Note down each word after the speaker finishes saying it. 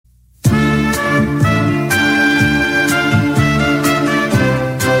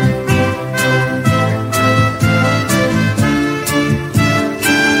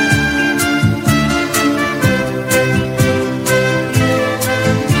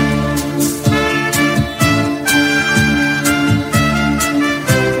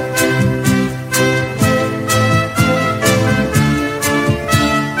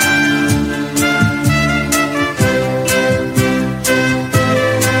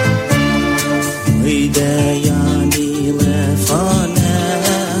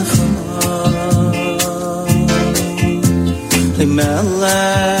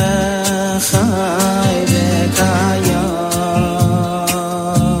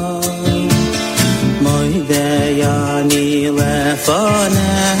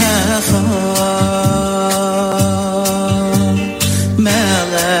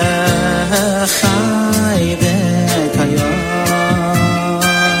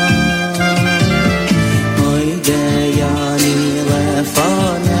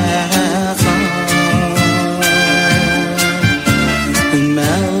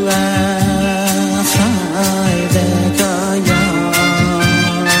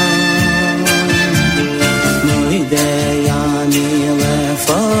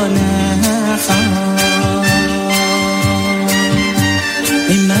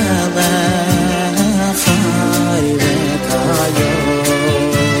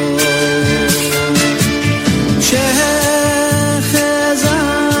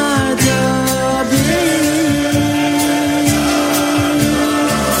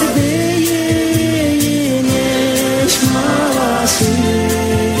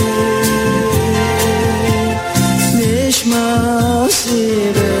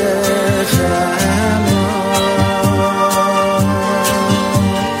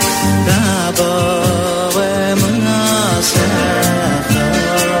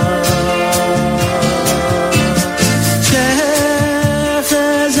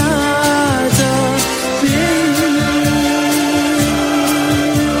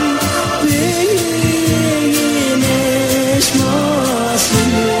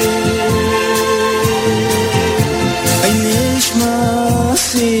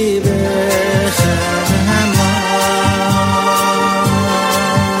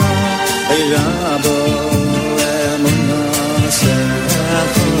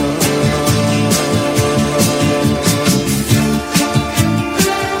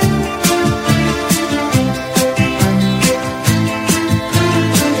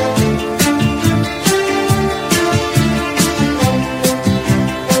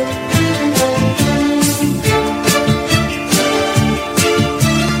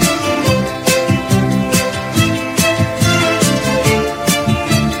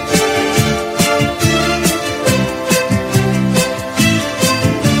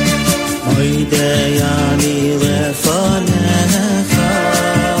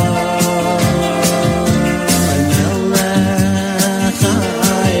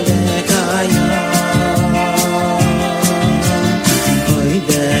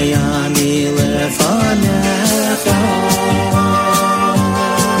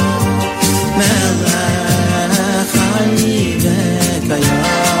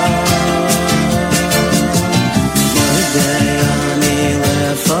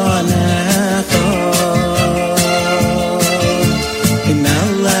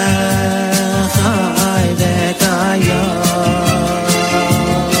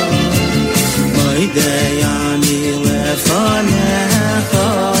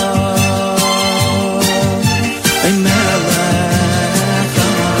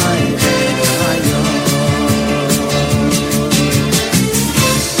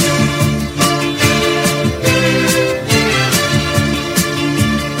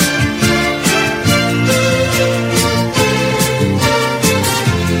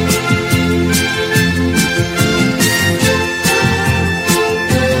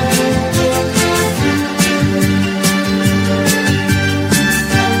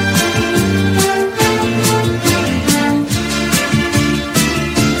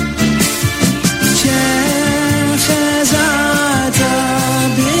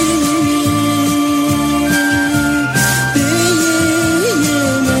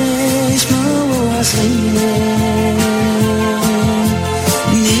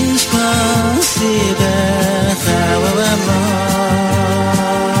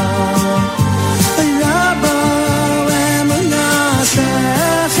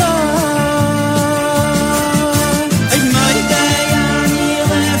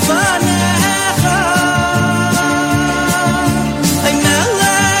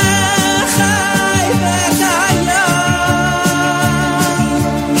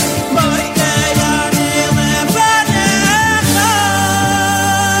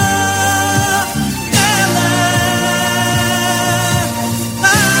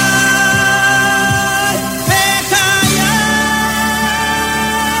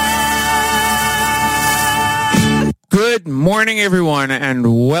Good morning, everyone,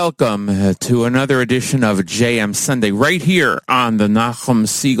 and welcome to another edition of JM Sunday right here on the Nachum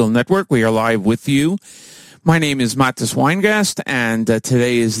Segal Network. We are live with you. My name is Matis Weingast, and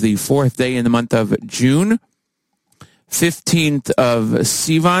today is the fourth day in the month of June, 15th of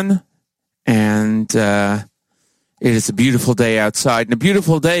Sivan, and it is a beautiful day outside, and a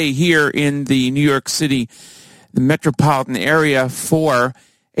beautiful day here in the New York City, the metropolitan area, for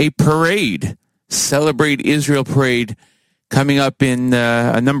a parade. Celebrate Israel parade coming up in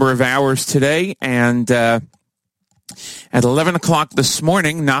a number of hours today. And at 11 o'clock this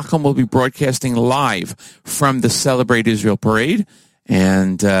morning, Nachum will be broadcasting live from the Celebrate Israel Parade.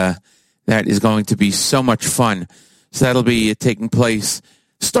 And that is going to be so much fun. So that'll be taking place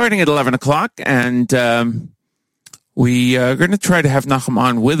starting at 11 o'clock. And we are going to try to have Nachum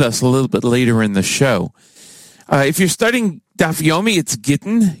on with us a little bit later in the show. If you're studying Daf Yomi, it's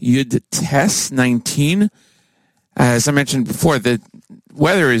Gittin, Yud Tes 19. As I mentioned before, the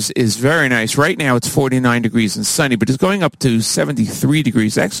weather is very nice. Right now it's 49 degrees and sunny, but it's going up to 73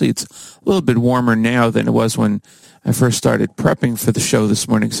 degrees. Actually, it's a little bit warmer now than it was when I first started prepping for the show this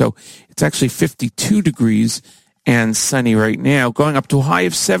morning. So it's actually 52 degrees and sunny right now, going up to a high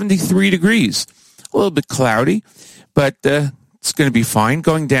of 73 degrees. A little bit cloudy, but it's going to be fine,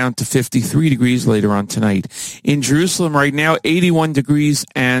 going down to 53 degrees later on tonight. In Jerusalem right now, 81 degrees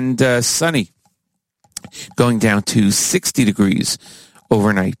and sunny, going down to 60 degrees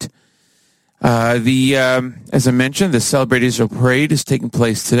overnight. As I mentioned, the Celebrate Israel Parade is taking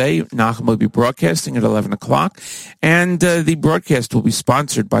place today. Nachum will be broadcasting at 11 o'clock, and the broadcast will be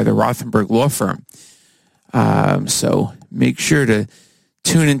sponsored by the Rothenberg Law Firm. So make sure to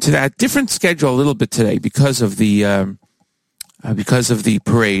tune into that. Different schedule a little bit today because of the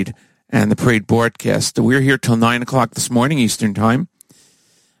parade and the parade broadcast. We're here till 9 o'clock this morning Eastern Time.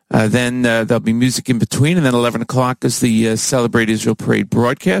 Then there'll be music in between, and then 11 o'clock is the Celebrate Israel Parade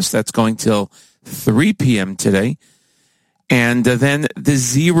broadcast. That's going till 3 p.m. today. And then the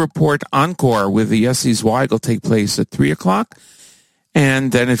Z Report Encore with the Yossi Zweig will take place at 3 o'clock.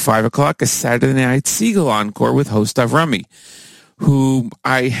 And then at 5 o'clock, a Saturday Night Siegel Encore with host Avrami, who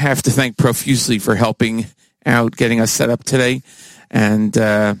I have to thank profusely for helping out, getting us set up today. And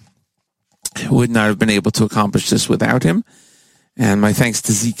would not have been able to accomplish this without him. And my thanks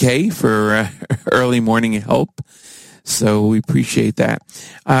to ZK for early morning help. So we appreciate that.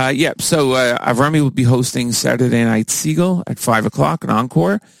 So Avrami will be hosting Saturday Night Siegel at 5 o'clock, an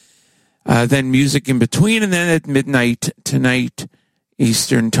encore. Then music in between, and then at midnight tonight,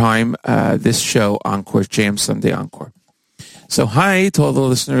 Eastern Time, this show, Encore, JM Sunday Encore. So hi to all the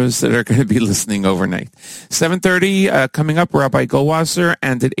listeners that are going to be listening overnight. 7:30 coming up, Rabbi Goldwasser,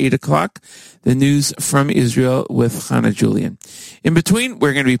 and at 8 o'clock, the news from Israel with Hannah Julian. In between,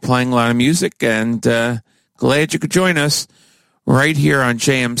 we're going to be playing a lot of music, and glad you could join us right here on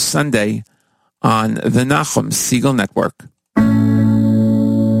JM Sunday on the Nachum Siegel Network.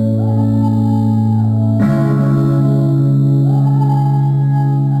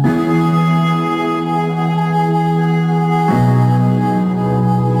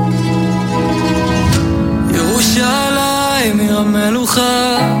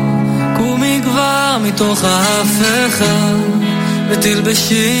 המלוכה קומי כבר מתוך ההפכה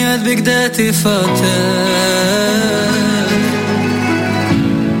ותלבשי את בגדי תפארתך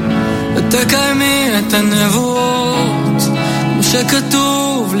ותקיימי את הנבואות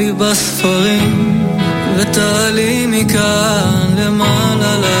שכתוב לי בספרים ותעלי מכאן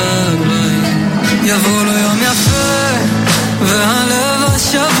למעלה לגבהים יבוא לו יום יפה והלב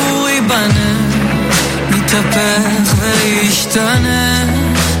השבור ייבנה נתהפך וישתנה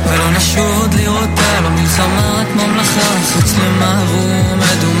ולא נשוב עוד לראותה במלחמת ממלכה חוץ למערום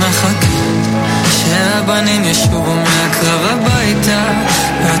עד ומחכה שהבנים ישובו מהקרב הביתה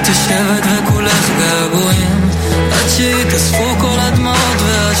ואת תשבת וכולך געגועים עד שיתאספו כל הדמעות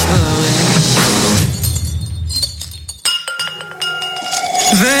והשברים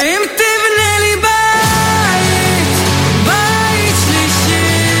ואם תבנה לי בית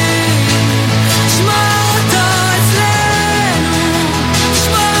שלישי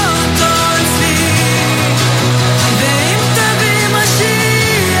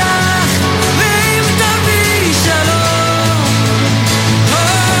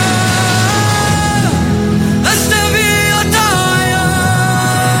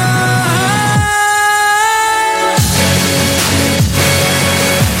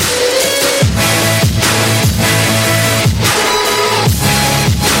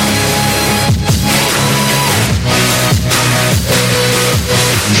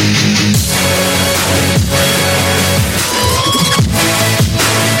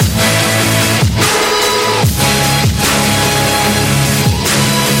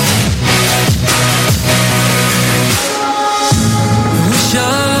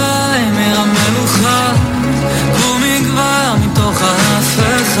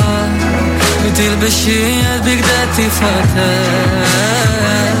תלבשי את בגדי תפארתך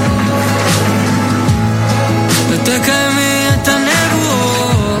ותקיימי את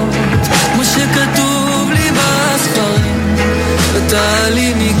הנבואות כמו שכתוב לי בספרים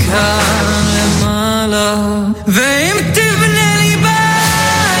ותעלי מכאן למעלה ואם תבנה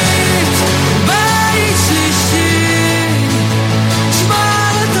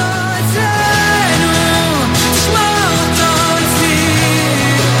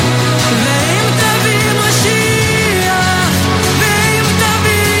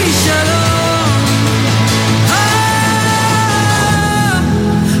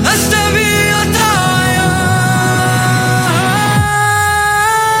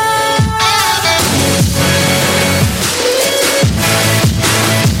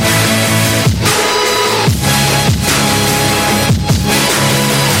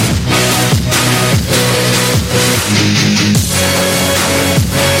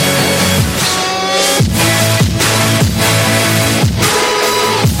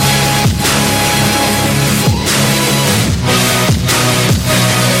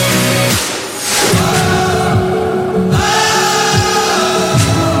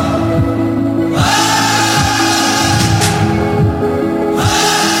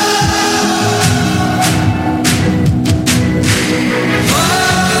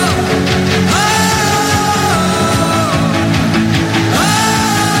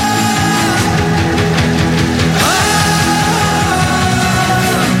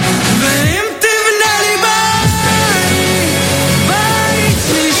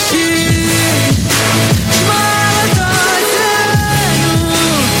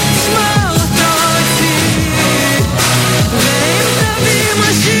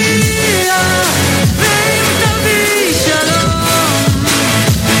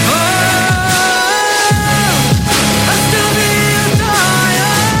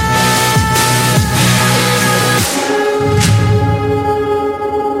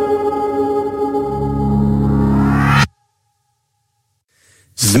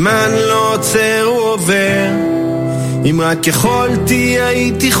זמן לא עוצר, הוא עובר. אם רק יכולתי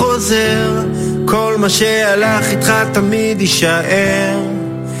הייתי חוזר. כל מה שהלך איתך תמיד יישאר,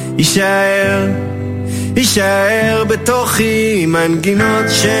 יישאר, יישאר בתוכי. מנגינות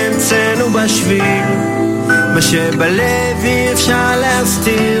שהמצאנו בשביל, מה שבלב אי אפשר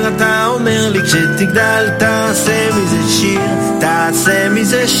להסתיר. אתה אומר לי כשתגדל תעשה מזה שיר, תעשה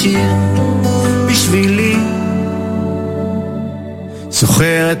מזה שיר בשבילי.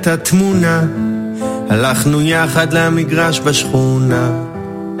 זוכר את התמונה, הלכנו יחד למגרש בשכונה.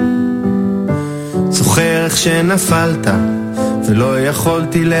 זוכר איך שנפלת ולא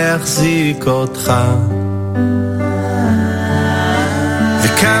יכולתי להחזיק אותך,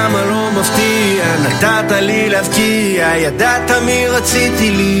 וכמה לא מפתיע נתת לי להבקיע. ידעת מי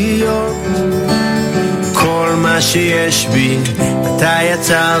רציתי להיות, כל מה שיש בי אתה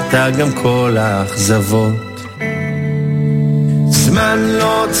יצרת, גם כל האכזבות. זמן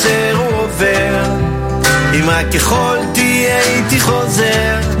לא עוצר, הוא עובר. אם רק יכולתי הייתי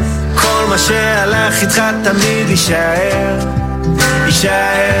חוזר. כל מה שהלך איתך תמיד יישאר,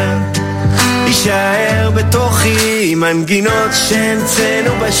 יישאר, יישאר בתוכי. מנגינות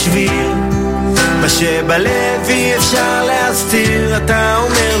שהמצאנו בשביל, מה שבלב אי אפשר להסתיר. אתה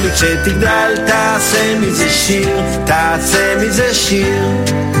אומר לי כשתגדל תעשה מזה שיר, תעשה מזה שיר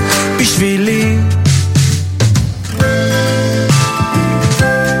בשבילי.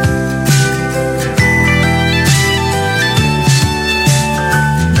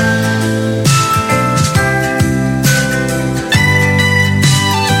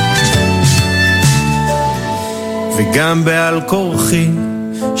 וגם בעל כורחי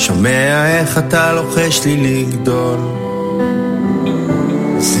שומע איך אתה לוחש לי לגדול.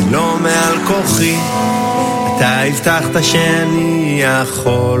 זה לא מעל כורחי, אתה הבטחת שאני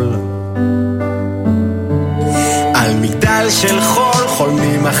יכול. על מגדל של חול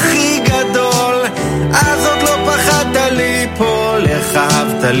חולמים הכי גדול, אז עוד לא פחדת ליפול. איך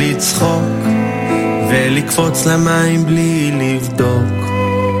אהבת לצחוק ולקפוץ למים בלי לבדוק.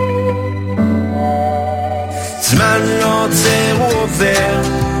 זמן לא עוצר, הוא עובר.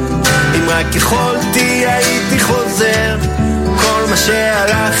 אם רק יכולתי הייתי חוזר. כל מה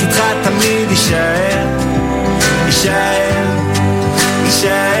שהלך איתך תמיד יישאר, יישאר,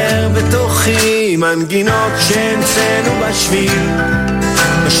 יישאר בתוכי. מנגינות שהמצאנו בשביל,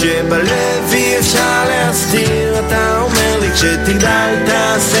 מה שבלב אי אפשר להסתיר. אתה אומר לי כשתגדל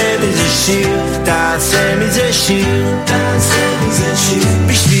תעשה מזה שיר, תעשה מזה שיר, תעשה מזה שיר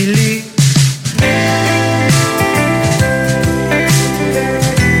בשבילי.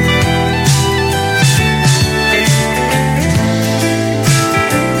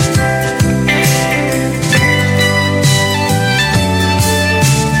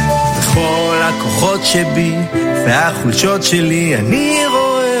 שבי והחולשות שלי אני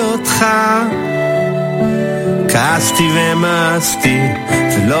רואה אותך. כעסתי ומאסתי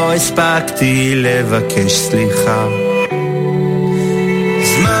ולא הספקתי לבקש סליחה.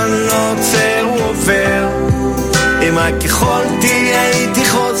 זמן לא עוצר, הוא עובר. אם רק יכולתי הייתי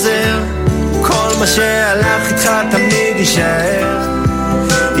חוזר. כל מה שהלך איתך תמיד יישאר,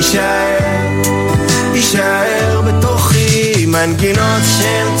 יישאר, יישאר בתוכי. מנגינות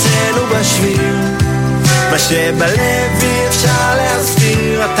שהמצאנו בשביל, מה שבלב אי אפשר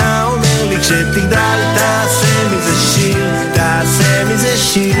להסתיר. אתה אומר לי כשתגדל תעשה מזה שיר, תעשה מזה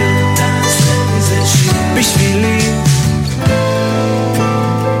שיר, תעשה מזה שיר בשבילי.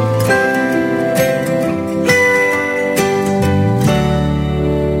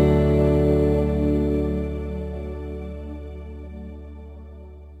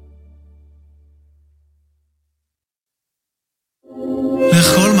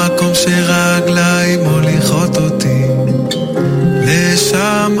 לכל מקום שרגלי מוליכות אותי,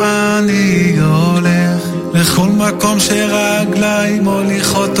 לשם אני הולך. לכל מקום שרגלי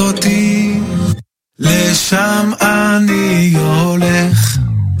מוליכות אותי, לשם אני הולך.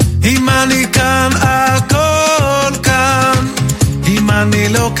 אם אני כאן הכל כאן, אם אני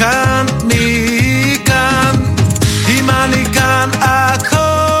לא כאן מי כאן. אם אני כאן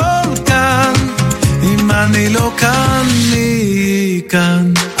הכל כאן, אם אני לא כאן מי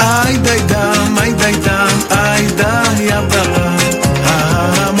כאן. איי די דם, איי די דם, איי די יא ברה,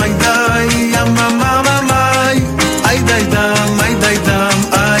 איי די יא מאמה מאמאי. איי די דם, איי די דם,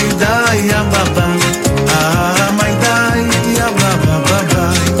 איי די יא ברה, איי די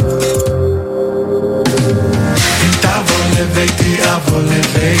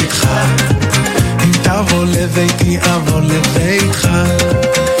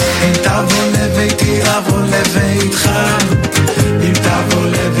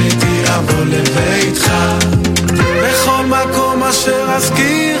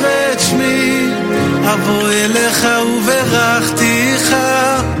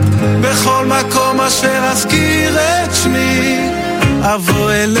אשר אזכיר את שמי,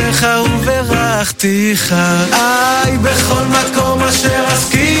 אבוא אליך וברכתיך. איי, בכל מקום אשר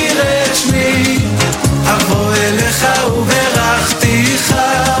אזכיר את שמי, אבוא אליך וברכתיך.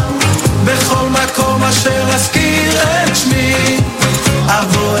 בכל מקום אשר אזכיר את שמי,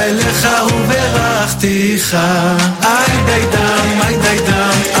 אבוא אליך וברכתיך. איי די דם, איי די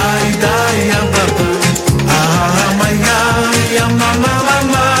דם, איי די ים בבא, איי ים ממה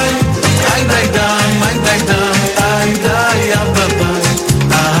ממאי, איי די דם, איי די דם, איי די ים בבא,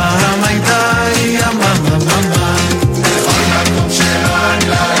 איי די ים ממה ממאי. בכל מקום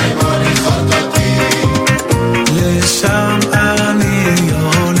שרגליים מוליכות אותי, לשם אני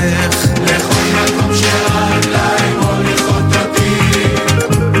הולך. לכל מקום שרגליים מוליכות אותי,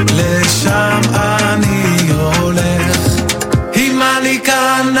 לשם אני הולך. אם אני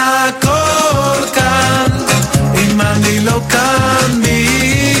כאן הכל כאן, אם אני לא כאן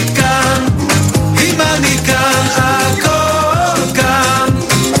מי כאן. אם אני כאן הכל כאן,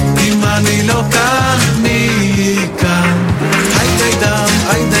 אם אני לא כאן מי כאן. היי די דם,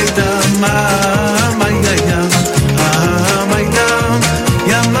 היי די דם, היי די דם, היי דם,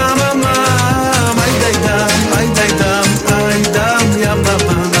 ים ממם, היי די דם, היי די דם, היי דם, ים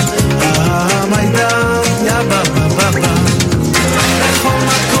ממם, היי דם, ים ממם. בכל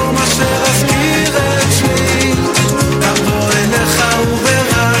מקום אשר אזכיר את שמי, אבוא אליך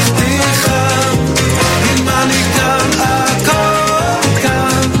וברכתיך. אם אני כאן הכל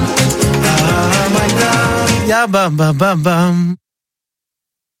כאן, היי דם, ים ממם.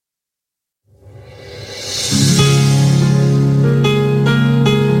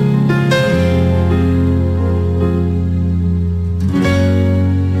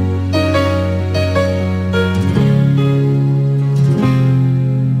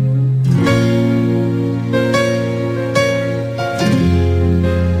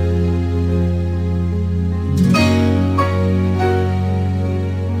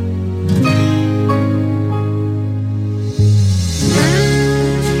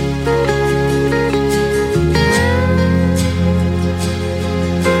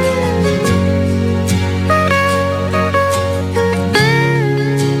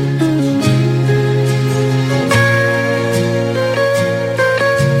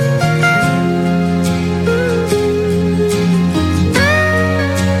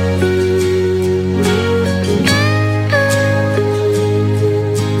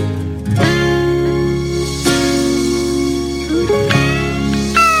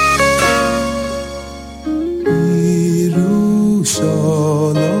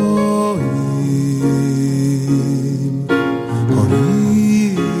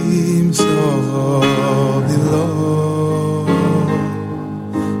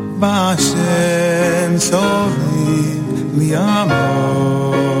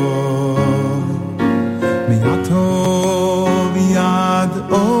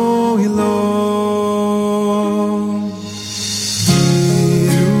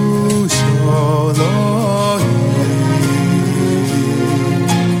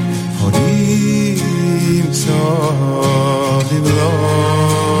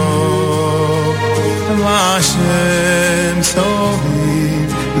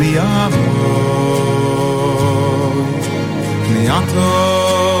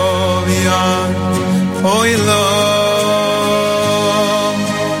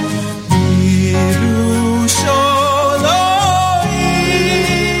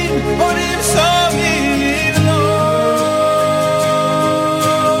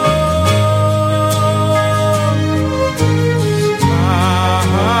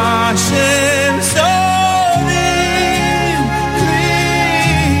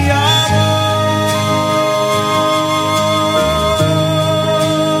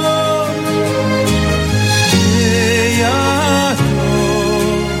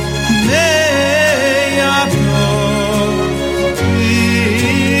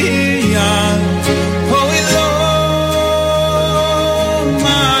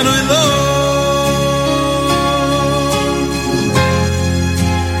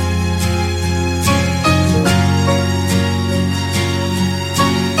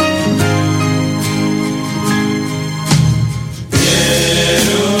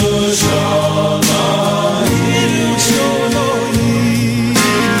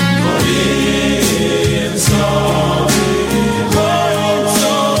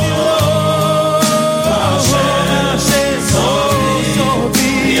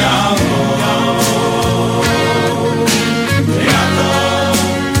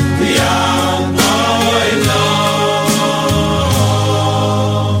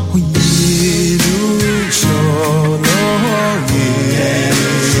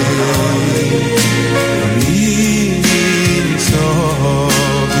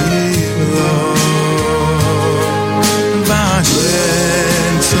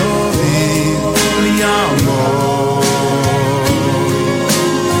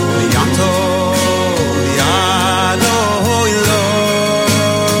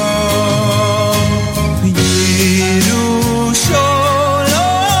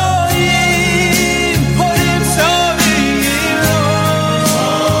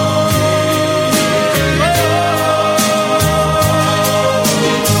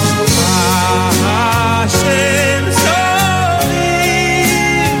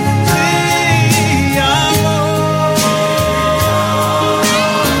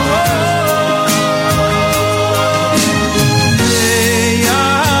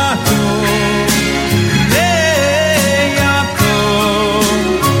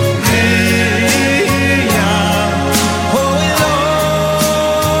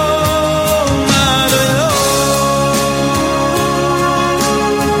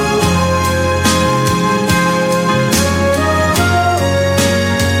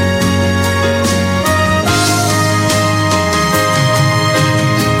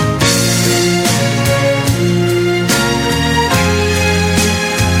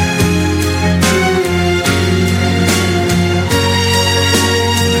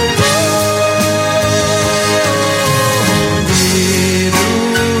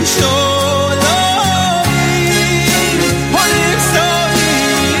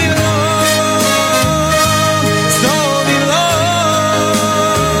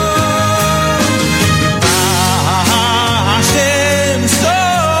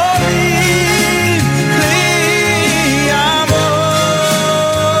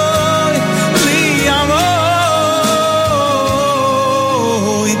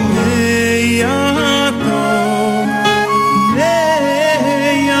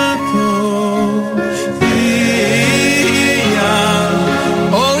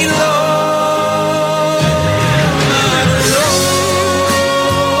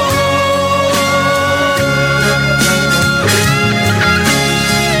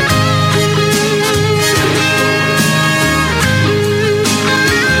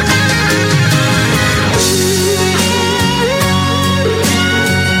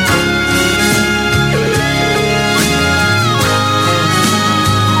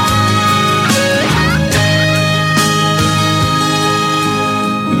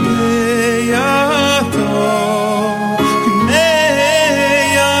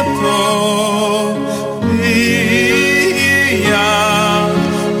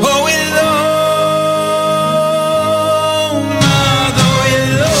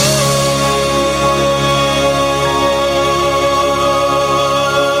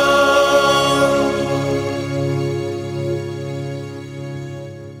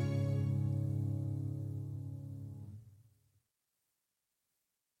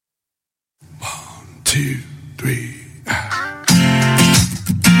 2, 3.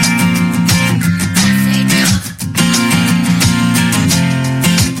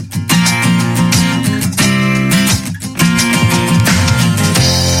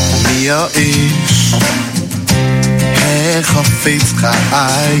 מי האיש החפץ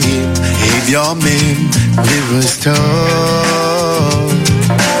חיים אביונים לראות טוב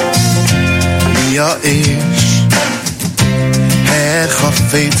מי האיש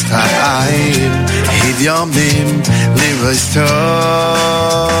החפץ חיים אביונים לראות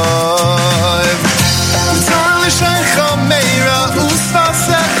טוב צור לשייך מירה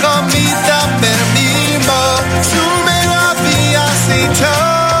וספסך מדבר נימו צור מרבי עשי טוב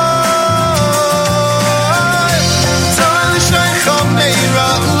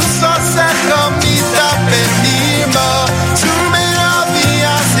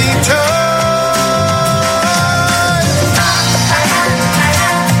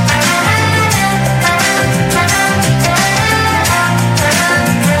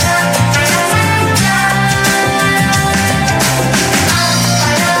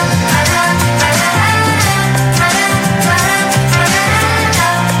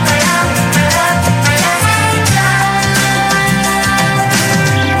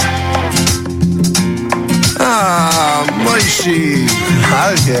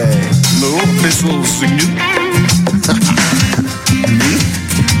Okay. No, this little singing.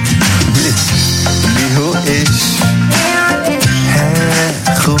 Me who is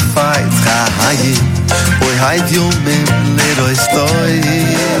who fights high. Boy, hide you in little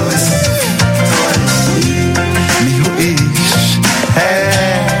stories. Me who is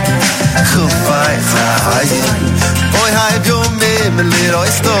who fights high. Boy, hide you in little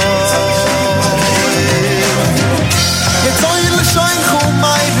stories. Jetzt soll ich schein kommen,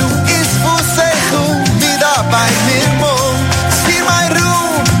 mein Du ist für sich mit dabei mit Mo. Sie mein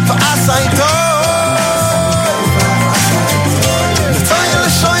Ruhm, was ein Tor. Jetzt soll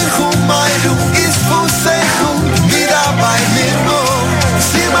ich schein kommen, mein Du ist für sich mit dabei mit Mo.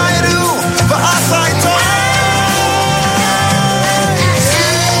 Sie mein Ruhm, was ein Tor.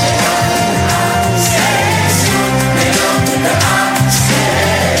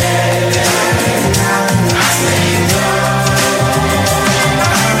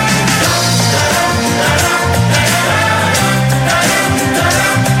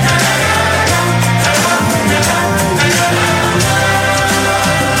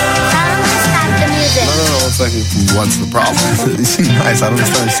 What's the problem? It's nice. I don't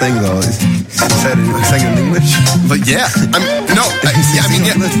understand what you're saying though. You said it in English? But yeah, I mean,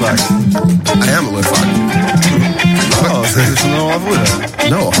 yeah. I am a Litvak. Oh, so it's no Avuda.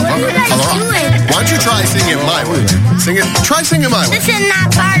 No, why don't you try singing it my way? Try singing my way. This is not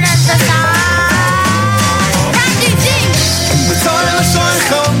part of the song. How do you sing?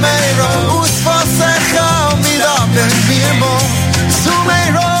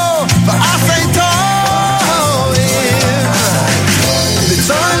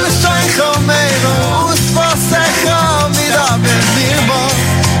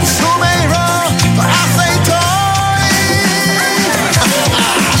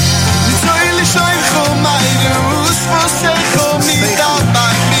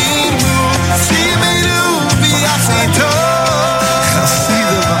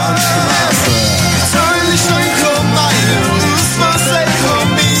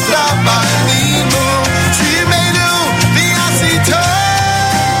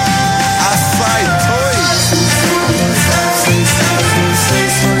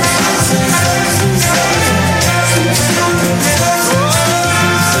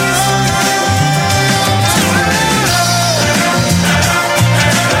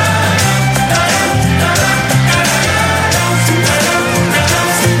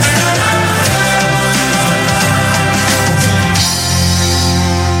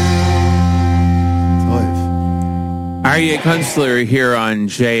 Aryeh Kunstler here on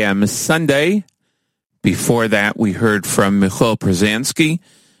JM Sunday. Before that, we heard from Michael Przanski,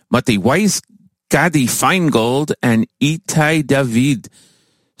 Mati Weiss, Gadi Feingold, and Itai David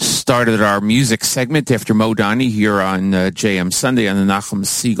started our music segment after Modani here on JM Sunday on the Nachum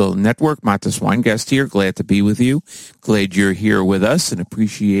Segal Network. Matis Weingast here. Glad to be with you. Glad you're here with us and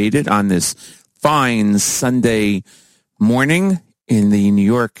appreciate it on this fine Sunday morning in the New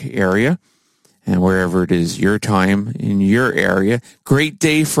York area. And wherever it is your time in your area. Great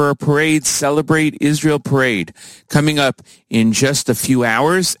day for a parade. Celebrate Israel Parade coming up in just a few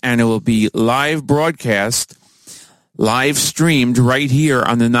hours, and it will be live broadcast, live streamed right here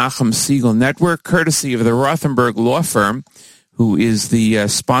on the Nachum Segal Network, courtesy of the Rothenberg Law Firm, who is the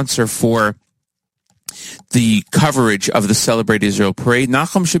sponsor for the coverage of the Celebrate Israel Parade.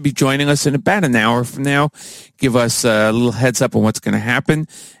 Nachum should be joining us in about an hour from now, give us a little heads up on what's going to happen,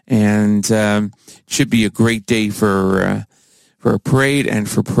 and should be a great day for a parade and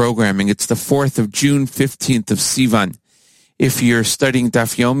for programming. It's the 4th of June, 15th of Sivan. If you're studying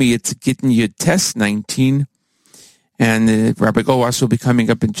Daf Yomi, it's Gittin Yud Tes 19, and Rabbi Goldwasser will be coming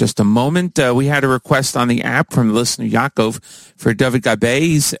up in just a moment. We had a request on the app from the listener Yaakov for Dovid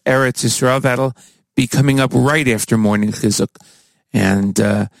Gabei's Eretz Yisrael. That'll be coming up right after Morning Chizuk,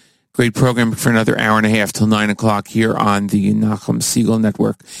 and great program for another hour and a half till 9 o'clock here on the Nachum Segal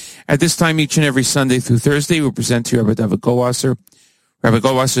Network. At this time, each and every Sunday through Thursday, we present to you Rabbi Dovid Goldwasser. Rabbi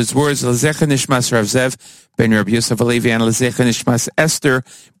Goldwasser's words, L'zecha Nishmas Rav Zev ben Rabbi Yosef Alevi, and L'zecha Nishmas Esther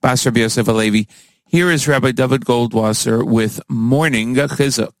bas Rabbi Yosef Alevi. Here is Rabbi Dovid Goldwasser with Morning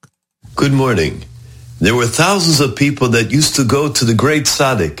Chizuk. Good morning. There were thousands of people that used to go to the great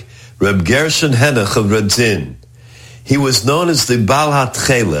tzaddik, Reb Gershon Henach of Radzin. He was known as the Baal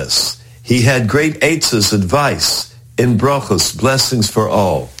HaTcheles. He had great eitzes, advice, in brachos, blessings for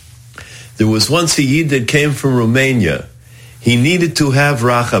all. There was once a Yid that came from Romania. He needed to have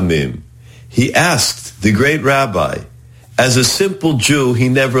rachamim. He asked the great rabbi. As a simple Jew, he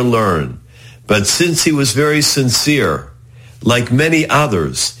never learned. But since he was very sincere, like many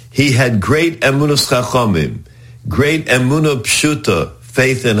others, he had great emunah chachamim, great emunah pshuta,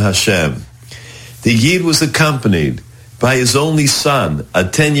 faith in Hashem. The Yid was accompanied by his only son, a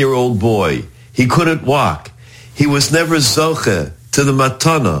 10-year-old boy. He couldn't walk. He was never zoche to the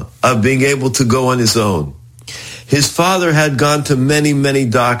matana of being able to go on his own. His father had gone to many, many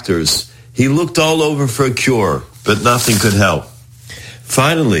doctors. He looked all over for a cure, but nothing could help.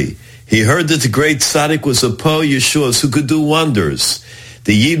 Finally, he heard that the great tzaddik was a po Yeshua who could do wonders.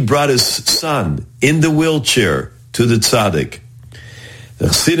 The Yid brought his son in the wheelchair to the tzaddik. The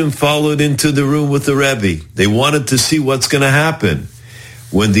Chassidim followed into the room with the Rebbe. They wanted to see what's going to happen.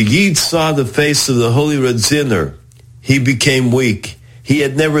 When the Yid saw the face of the holy Radziner, he became weak. He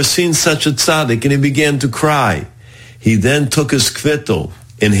had never seen such a tzaddik, and he began to cry. He then took his kvittel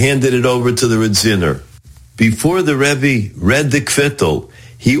and handed it over to the Radziner. Before the Rebbe read the kvittel,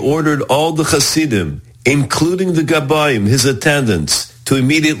 he ordered all the Chassidim, including the Gabayim, his attendants, to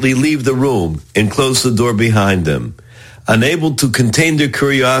immediately leave the room and close the door behind them. Unable to contain their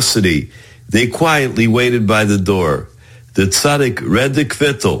curiosity, they quietly waited by the door. The tzaddik read the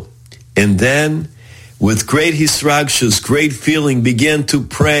kvittel, and then, with great hisragshus, great feeling, began to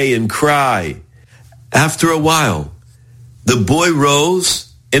pray and cry. After a while, the boy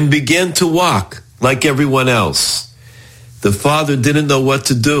rose and began to walk like everyone else. The father didn't know what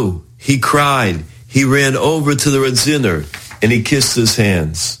to do. He cried. He ran over to the Radziner, and he kissed his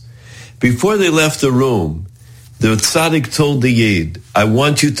hands. Before they left the room, the tzaddik told the Yid, I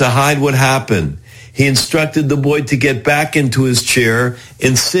want you to hide what happened. He instructed the boy to get back into his chair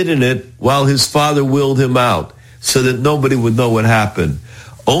and sit in it while his father wheeled him out so that nobody would know what happened.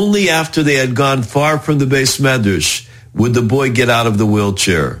 Only after they had gone far from the Beis Medrash would the boy get out of the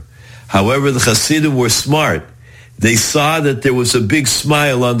wheelchair. However, the Chassidim were smart. They saw that there was a big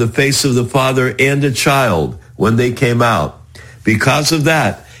smile on the face of the father and the child when they came out. Because of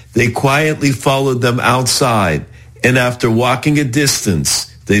that, they quietly followed them outside, and after walking a distance,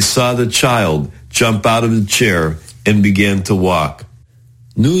 they saw the child jump out of the chair and began to walk.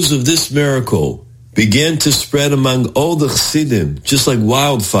 News of this miracle began to spread among all the Chassidim, just like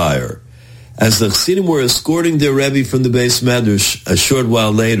wildfire. As the Chassidim were escorting their Rebbe from the Beis Medrash a short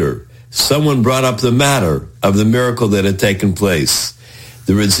while later, someone brought up the matter of the miracle that had taken place.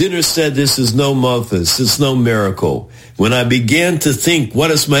 The Radziner said, this is no mofus, it's no miracle. When I began to think,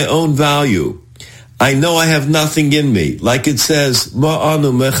 what is my own value? I know I have nothing in me. Like it says,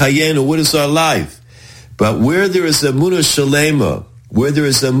 Ma'anu mechayenu, what is our life? But where there is emunah shalema, where there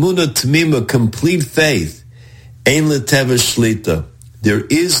is emunah tmima, complete faith, ein leteva shlita, there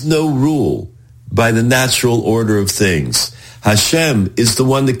is no rule by the natural order of things. Hashem is the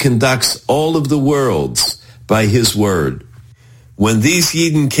one that conducts all of the worlds by his word. When these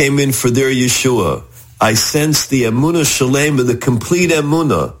Yidden came in for their Yeshua, I sensed the emunah shalema, the complete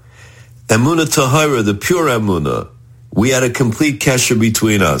emunah tahara, the pure emunah. We had a complete kesher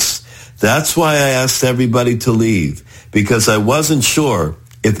between us. That's why I asked everybody to leave, because I wasn't sure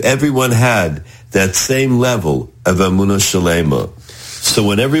if everyone had that same level of emunah shalema. So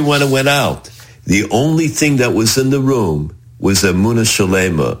when everyone went out, the only thing that was in the room was emunah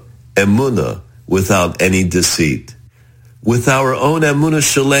shalema, emunah without any deceit. With our own emunah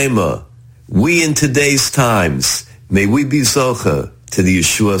shalema, we in today's times, may we be zocha to the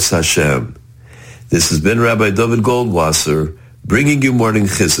Yeshua's Hashem. This has been Rabbi Dovid Goldwasser, bringing you Morning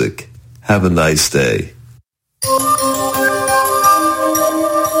Chizuk. Have a nice day.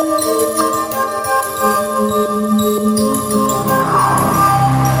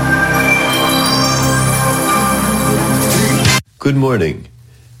 Good morning.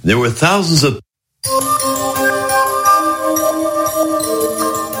 There were thousands of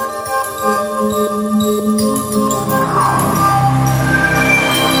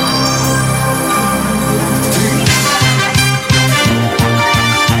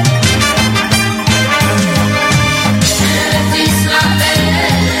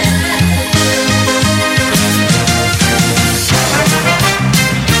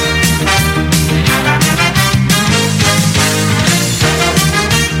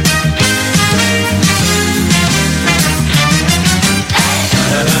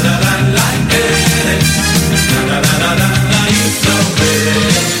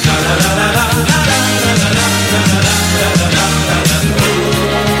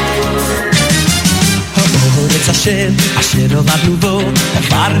אשר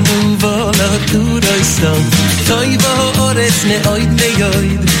עברנו בו לא תורוי סוף תוי בו אורץ מאויד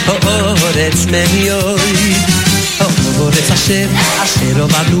מאויד אורץ מאויד אורץ אשר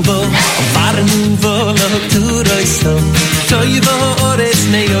עברנו בו לא תורוי סוף תוי בו אורץ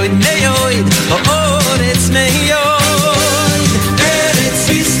מאויד מאויד אורץ מאויד ארץ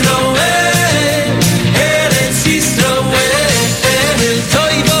ישראל ארץ ישראל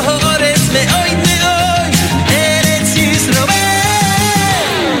תוי בו אורץ מאויד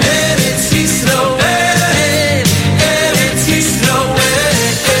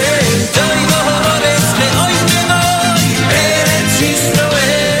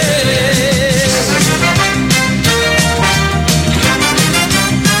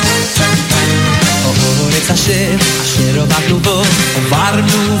אשר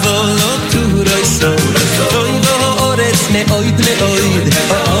עברנו בו לא תורוי סוף תוי בו אורץ מאויד מאויד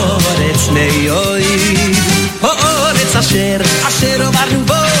אורץ מאויד אורץ אשר עברנו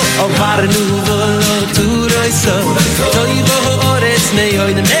בו לא תורוי סוף תוי בו אורץ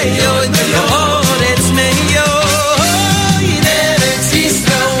מאויד מאויד אורץ מאויד ארץ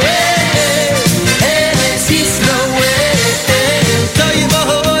ישראל ארץ ישראל תוי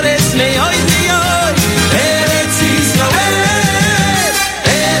בו אורץ מאויד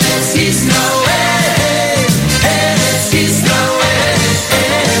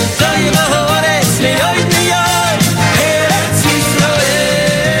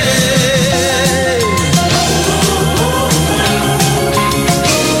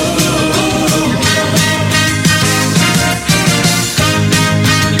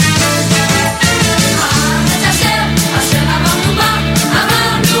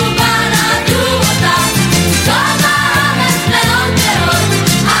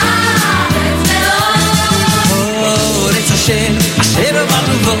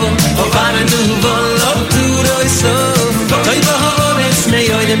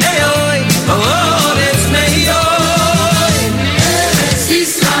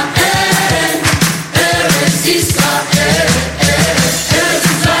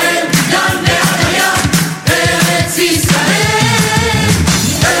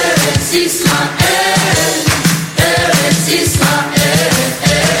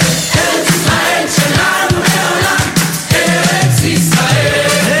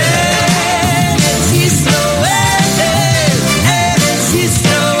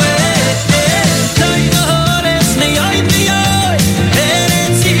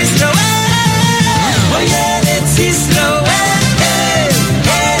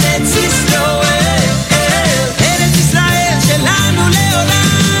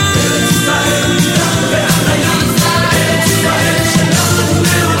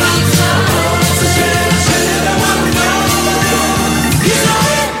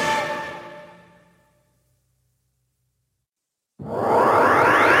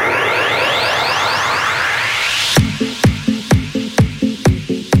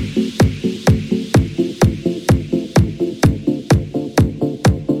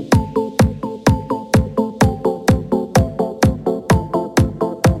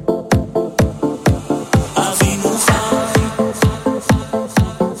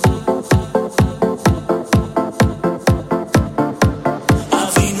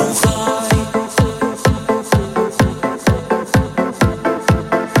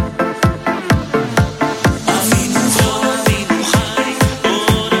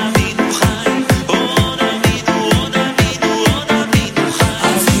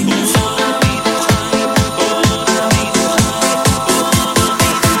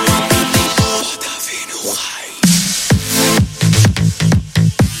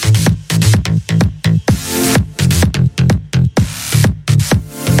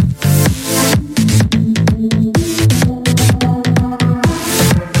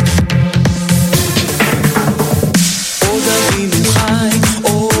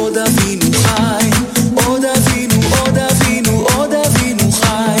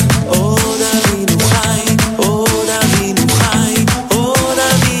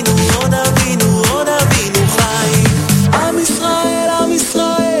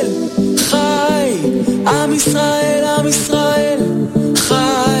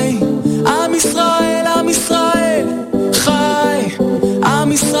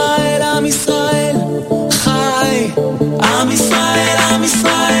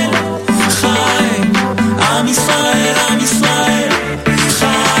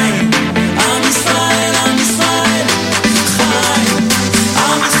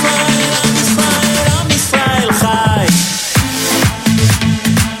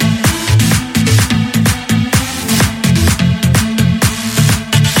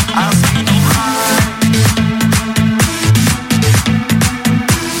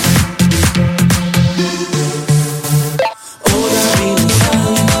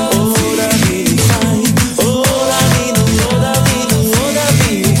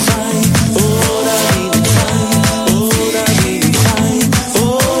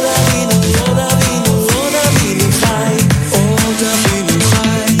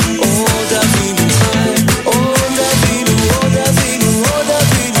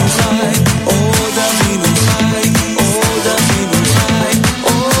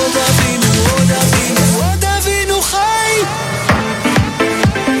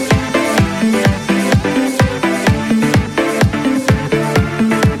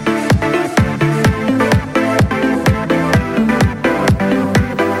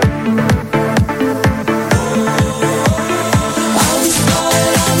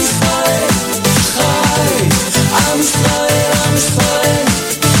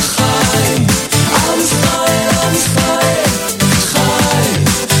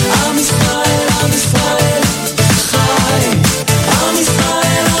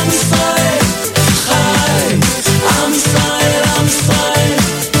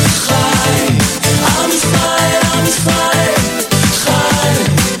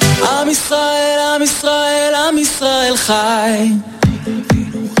חי.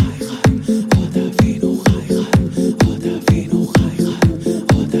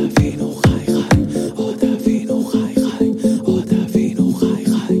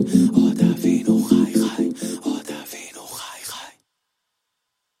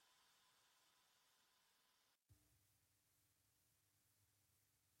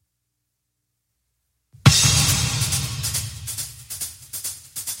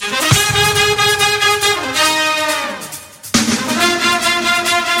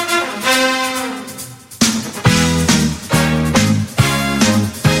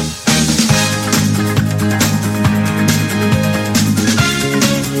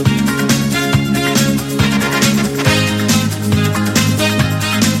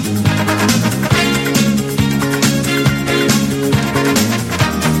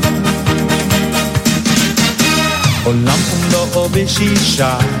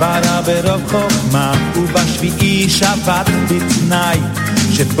 בשישה ברא ברוב חוכמה ובשביעי שבת בתנאי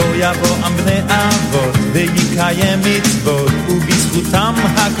שבו יבוא עם בני אבות ויקיים מצוות ובזכותם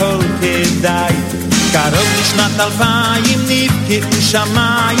הכל כדאי. קרוב לשנת 2000 נבקעו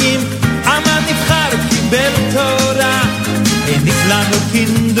שמיים, עם הנבחר קיבל תורה, העניק לנו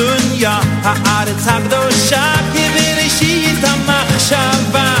כדוניה הארץ הקדושה כבראשית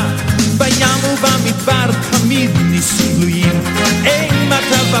המחשבה. בים ובמדבר תמיד ניסויים,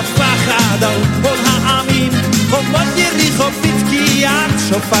 אימתה בפחד על כל העמים, חומות יריחו בתקיעת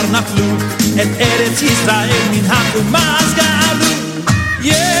שופר נפלו, את ארץ ישראל מן החומס גאלו.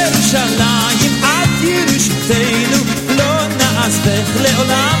 ירושלים את ירושתנו, לא נעזבך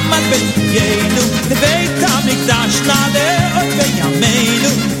לעולם את ביתנו, לבית המקדש נעלה עוד בימינו,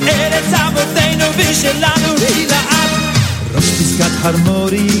 ארץ אבותינו ושלנו היא לעד. ראש פסקת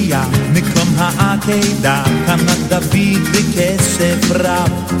הרמוריה, מקום העקדה, קמת דוד בכסף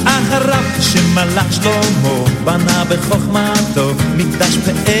רב, אחריו שמלך שלמה בנה בחוכמתו, מקדש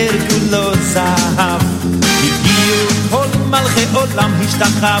פאר כולו זהב. הגיעו כל מלכי עולם,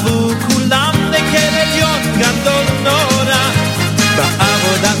 השתחוו כולם לקהל עליון גדול נורא.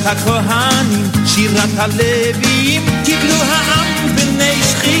 בעבודת הכהנים, שירת הלוויים, קיבלו העם בני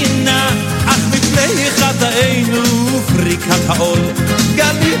שכינה, אך מפני חטאינו פריקת העול,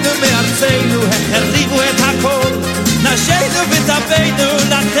 גלינו מארצנו, החריבו את הכל. נשינו וטפנו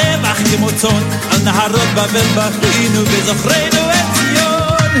לטבח כמו צאן, על נהרות בבל בכינו וזוכרנו את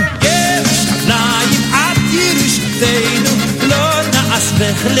ציון. ירושלים את ירושתנו, לא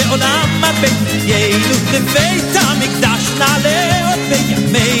נעזבך לעולם את ביתנו, לבית המקדש נעלה עוד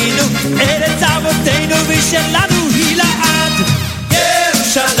בימינו, ארץ אבותינו ושלנו היא לעד.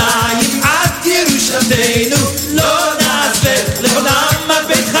 ירושלים את ירושתנו, לא נעזבך לעולם את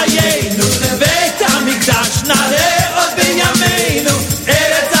בית חיינו, לבית המקדש נעלה עוד בימינו,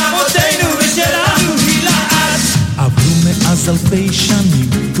 ארץ אבותינו ושלנו היא לעד. עברו מאז אלפי שנים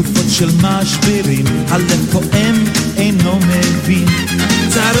תקופות של משברים, הלב פועם אינו מבין,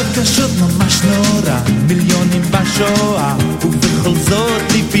 צרות קשות ממש נורא, מיליונים בשואה, ובכל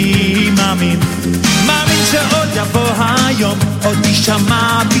זאת ליבי מאמין, מאמין שעוד יבוא היום, עוד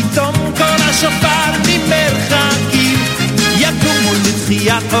ישמע פתאום כל השופר ממרחקים, יקומו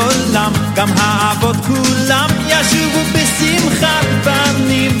לתחיית עולם, גם האבות כולם ישובו בשמחת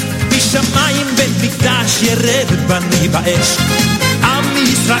בנים, בשמיים בית מקדש ירד בני באש, עם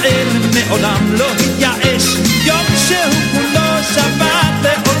ישראל מעולם לא התייאש, יום שהוא כולו שבת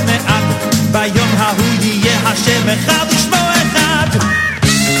לעוד מעט, ביום ההוא יהיה השם אחד ושמו אחד.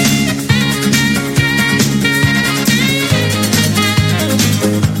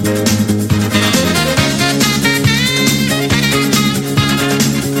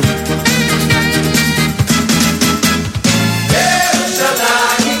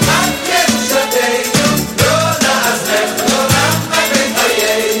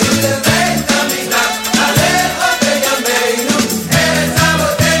 Amen.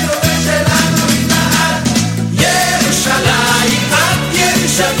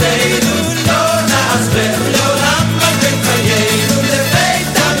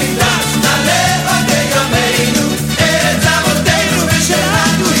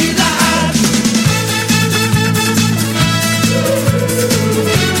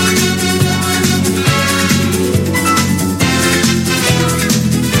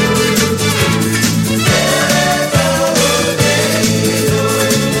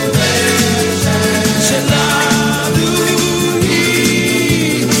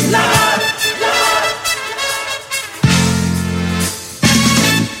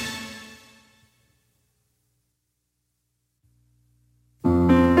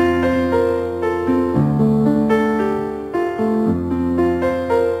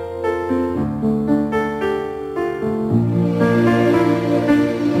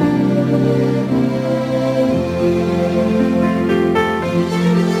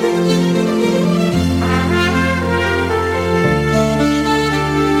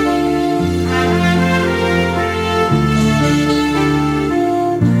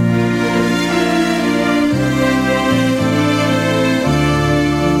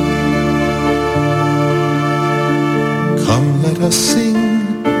 us sing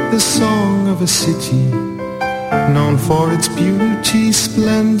the song of a city known for its beauty,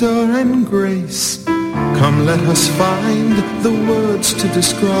 splendor, and grace. Come, let us find the words to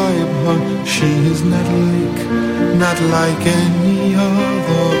describe her. She is not like any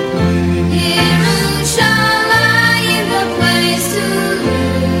other place. Yerushalayim, the place to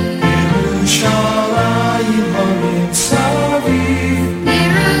live. Yerushalayim, Harim Saviv.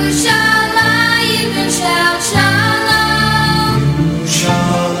 Yerushalayim, Yishel Shalom.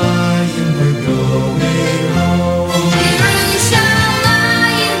 Yerushalayim, we're going home.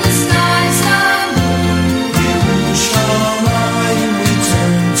 Yerushalayim, the skies are blue. Yerushalayim, we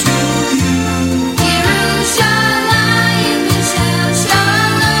turn to you. Yerushalayim, Yishel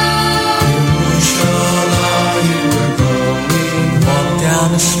Shalom. Yerushalayim, we're going Walk down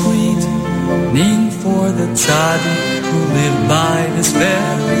the street, named for the tzaddik who lived by this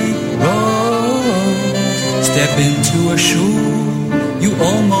very road. Step into a shul, you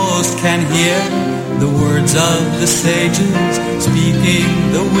almost can hear the words of the sages speaking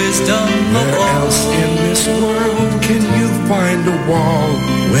the wisdom of Where all. else in this world can you find a wall?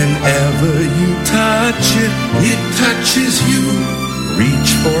 Whenever you touch it, it touches you.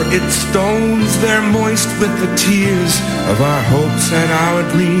 Reach for its stones, they're moist with the tears of our hopes and our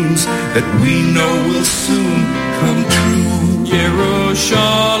dreams that we know will soon come true.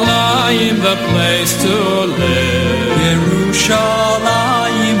 Yerushalayim, the place to live.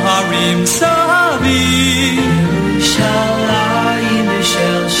 Yerushalayim, Harim Saviv. Yerushalayim,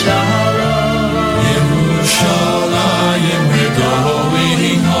 Yishel Shalom. Yerushalayim, we're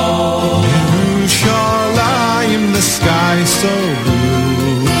going home. Yerushalayim, the sky so blue.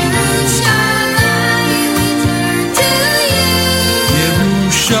 Yerushalayim, we turn to you.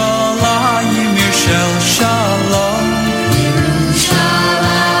 Yerushalayim, Yishel Shalom.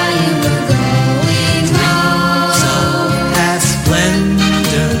 Yerushalayim, we're going home. Past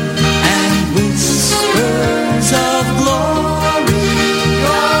splendor and whispers of glory.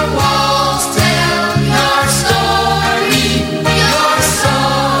 Your walls tell your story, your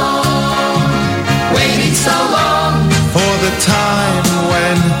song. Waiting so long. For the time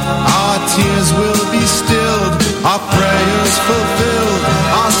when our tears will be stilled, our prayers fulfilled,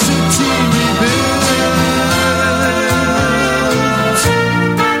 our city rebuilt.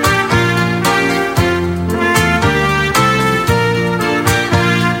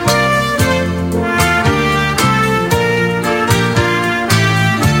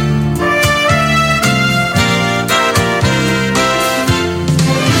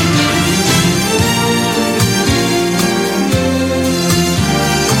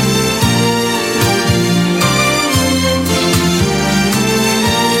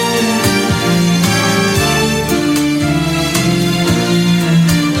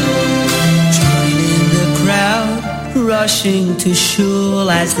 Rushing to shul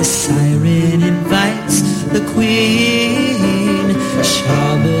as the siren invites the queen.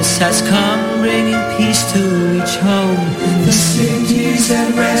 Shabbos has come, bringing peace to each home. The city's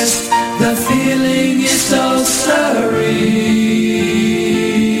at rest, the feeling is so serene.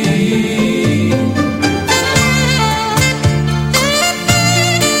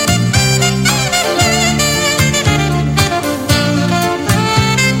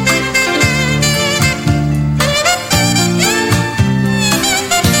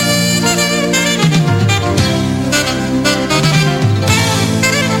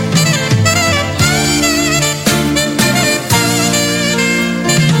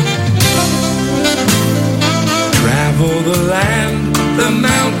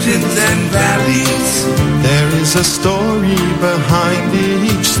 And valleys. There is a story behind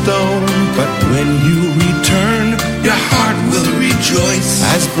each stone, but when you return, your heart will rejoice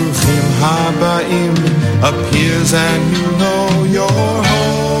as Bruchim Habaim appears and you know you're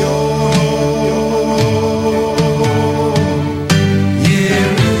home.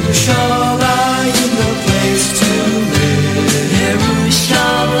 Yerushalayim, the place to live.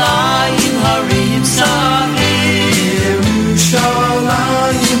 Yerushalayim, Harim Saviv.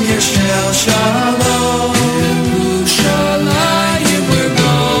 Yerushalayim, Yishel Shalom. Yerushalayim, we're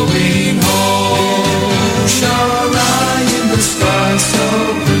going home. Yerushalayim, the sky so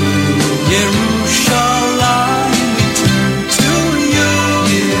blue. Yerushalayim, we turn to you.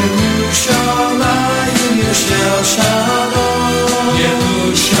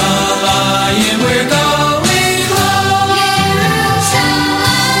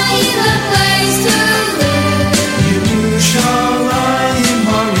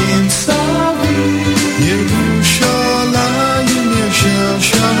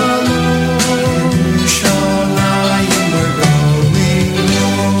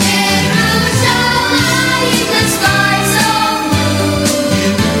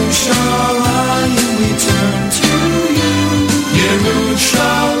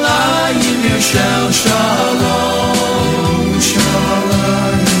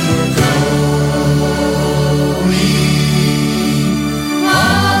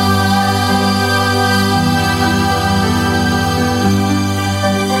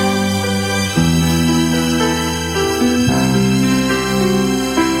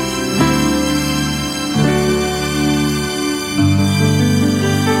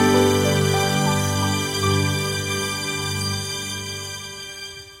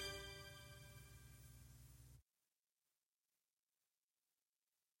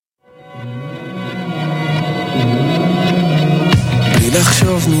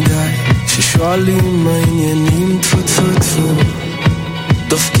 שואלים מה העניינים, טפו טפו טפו,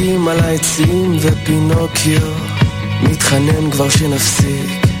 דופקים על העצים ופינוקיו מתחנן כבר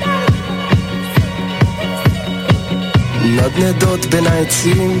שנפסיק. נדנדות בין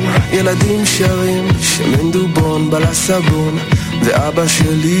העצים, ילדים שרים, שמן דובון בלה סבון, ואבא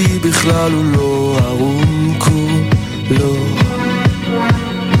שלי בכלל הוא לא ערום כולו.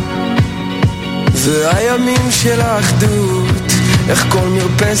 והימים של האחדות, איך כל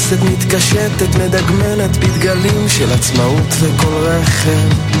מרפסת מתקשטת, מדגמנת בדגלים של עצמאות, וכל רכב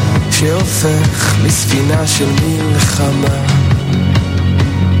שהופך לספינה של מלחמה.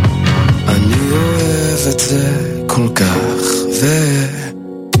 אני אוהב את זה כל כך,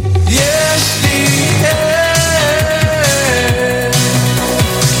 יש לי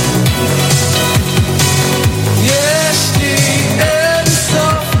יש לי אין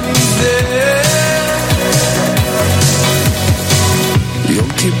סוף מזה. יום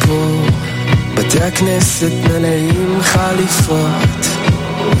כיפור, בתי הכנסת מלאים חליפות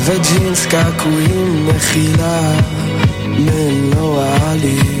וג'ינס קעקועים, מחילה מנוע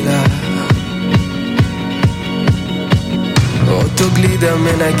עלילה. אוטו גלידה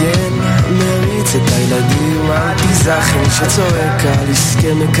מנגן, מריץ את הילדים על פיזחים שצועק על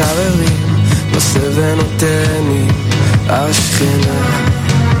עסקי מקררים, נושא ונותן עם השכנה.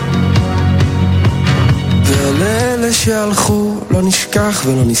 ועל אלה שהלכו לא נשכח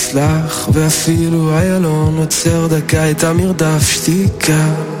ולא נסלח, ואפילו איילון עוצר דקה את המרדף. שתיקה,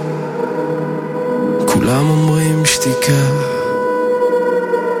 כולם אומרים שתיקה,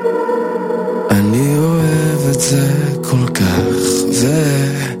 אני אוהב את זה כל כך,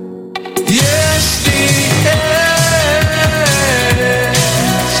 יש לי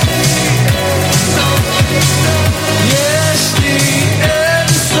יש לי אין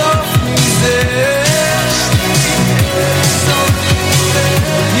סוף מזה.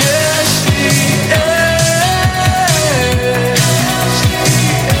 יש לי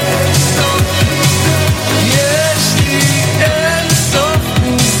אין סוף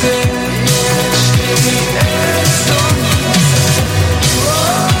מזה.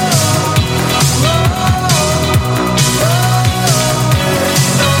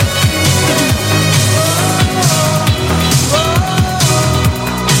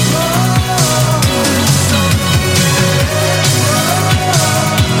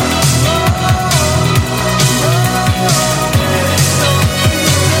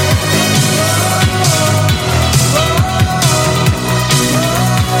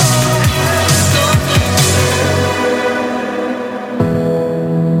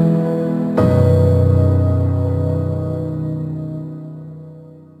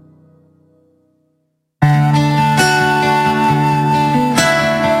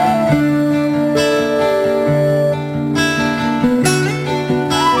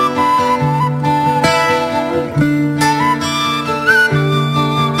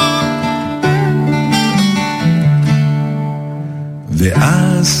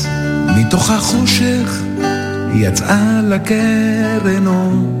 ואז מתוך החושך יצאה לקרן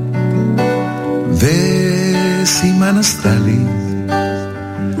אור, וסימן עשתה לי,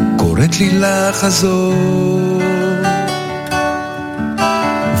 קוראת לי לחזור.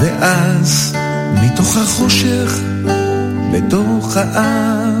 ואז מתוך החושך בתוך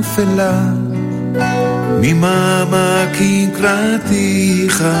האפלה, ממעמקים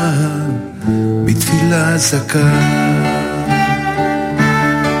קראתיך בתפילה זכה.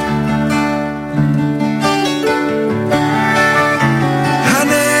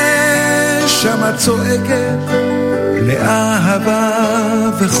 הנשמה צועקת לאהבה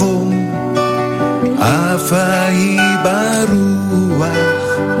וחום, עפה היא ברוח,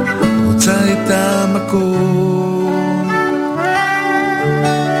 רוצה את המקום.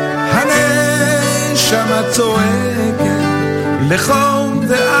 הנשמה צועקת לחום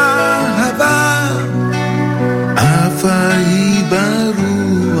ואהבה, עפה היא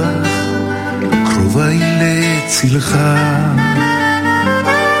ברוח, קרובה היא לצלך.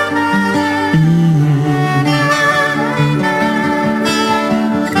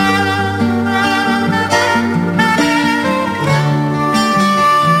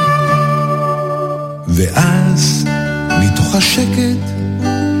 ואז מתוך השקט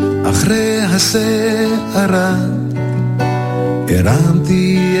אחרי הסערה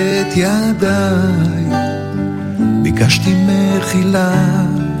הרמתי את ידיי, ביקשתי מחילה,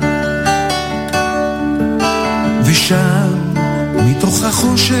 ושם מתוך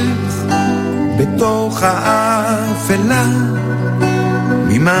החושך בתוך האפלה,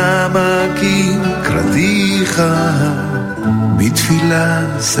 ממעמקים קראתיך בתפילה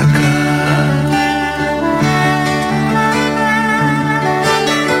זכה.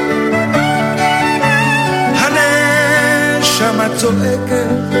 צועקת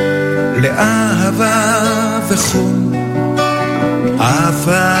לאהבה וחום,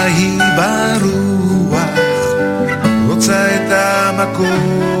 עפה היא ברוח, רוצה את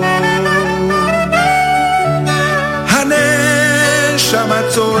המקום. הנשמה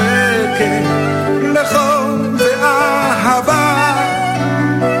צועקת לחום ואהבה,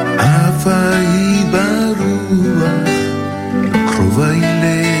 עפה היא ברוח, קרובה היא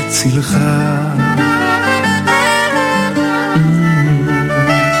לצלך.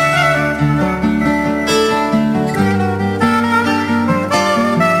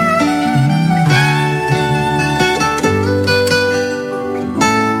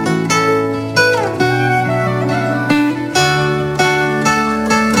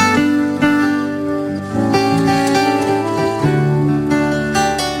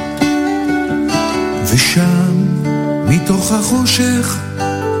 ושם מתוך החושך,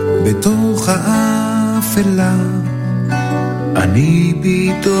 בתוך האפלה, אני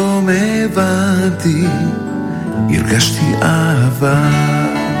פתאום הבנתי, הרגשתי אהבה.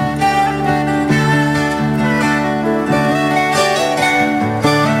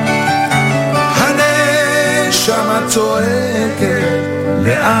 הנשמה צועקת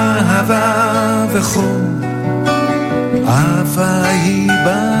לאהבה וחום, עפה היא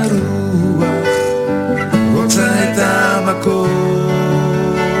ברוח, רוצה את המקום.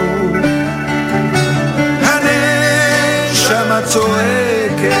 הנשמה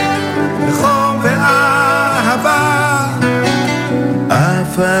צועקת לחום ואהבה,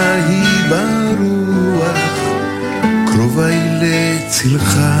 עפה היא ברוח, קרובה היא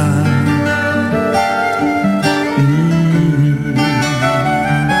לצלך.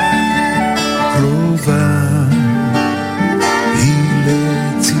 קרובה היא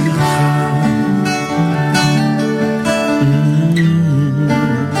לצלך.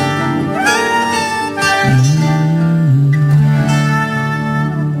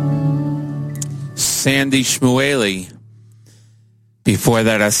 Sandy Shmueli. Before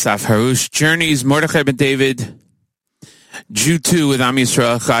that, Asaf Harush. Journeys, Mordechai Ben David. Jew 2 with Am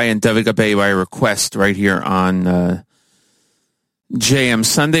Yisrael Chai and David Gabay by request right here on JM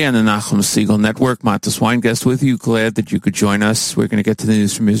Sunday on the Nachum Segal Network. Matas Weingast with you. Glad that you could join us. We're going to get to the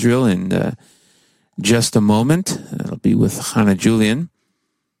news from Israel in just a moment. It'll be with Hannah Julian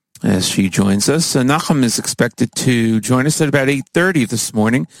as she joins us. Nachum is expected to join us at about 8:30 this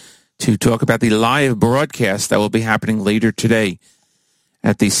morning to talk about the live broadcast that will be happening later today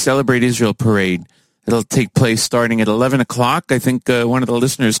at the Celebrate Israel Parade. It'll take place starting at 11 o'clock. I think one of the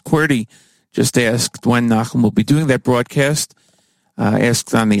listeners, QWERTY, just asked when Nachum will be doing that broadcast.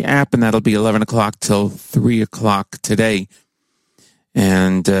 Asked on the app, and that'll be 11 o'clock till 3 o'clock today.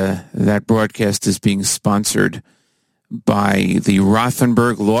 And that broadcast is being sponsored by the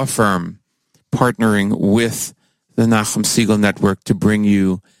Rothenberg Law Firm, partnering with the Nachum Segal Network to bring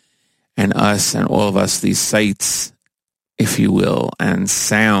you and us and all of us these sights, if you will, and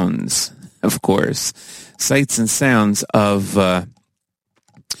sounds, of course, sights and sounds of the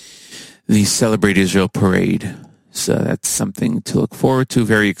Celebrate Israel Parade. So that's something to look forward to.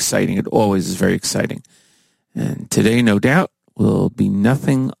 Very exciting. It always is very exciting. And today, no doubt, will be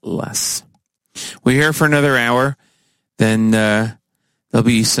nothing less. We're here for another hour. Then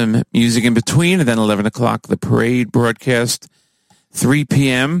there'll be some music in between. And then 11 o'clock, the parade broadcast. 3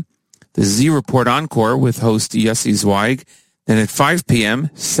 p.m., the Z Report Encore with host Yossi Zweig. Then at 5 p.m.,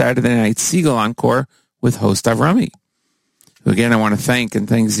 Saturday Night Segal Encore with host Avrami. Again, I want to thank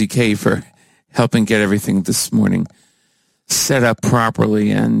ZK for helping get everything this morning set up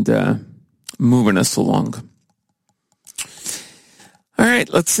properly and moving us along. All right,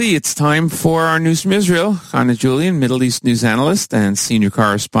 let's see. It's time for our news from Israel. Hannah Julian, Middle East news analyst and senior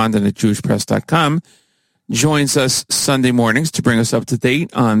correspondent at JewishPress.com, joins us Sunday mornings to bring us up to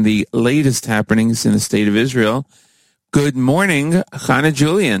date on the latest happenings in the state of Israel. Good morning, Hannah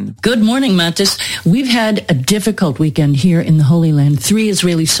Julian. Good morning, Matis. We've had a difficult weekend here in the Holy Land. 3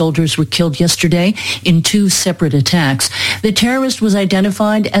 Israeli soldiers were killed yesterday in 2 separate attacks. The terrorist was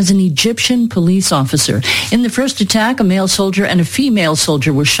identified as an Egyptian police officer. In the first attack, a male soldier and a female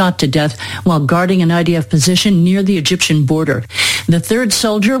soldier were shot to death while guarding an IDF position near the Egyptian border. The third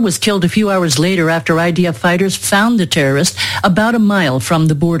soldier was killed a few hours later after IDF fighters found the terrorist about a mile from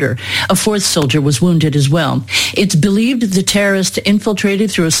the border. A fourth soldier was wounded as well. It's believed the terrorist infiltrated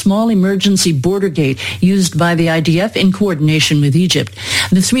through a small emergency border gate used by the IDF in coordination with Egypt.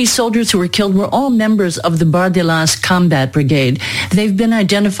 The 3 soldiers who were killed were all members of the Bardelas Combat Brigade. They've been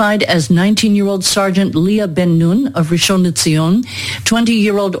identified as 19-year-old Sergeant Leah Ben Nun of Rishon LeZion,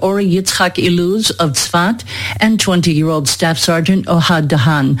 20-year-old Ori Yitzchak Iluz of Tzfat, and 20-year-old Staff Sergeant Ohad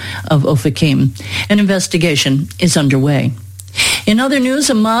Dahan of Ofakim. An investigation is underway. In other news,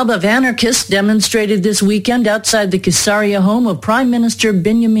 a mob of anarchists demonstrated this weekend outside the Caesarea home of Prime Minister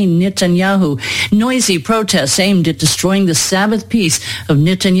Benjamin Netanyahu. Noisy protests aimed at destroying the Sabbath peace of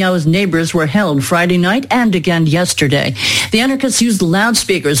Netanyahu's neighbors were held Friday night and again yesterday. The anarchists used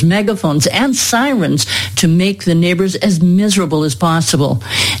loudspeakers, megaphones, and sirens to make the neighbors as miserable as possible.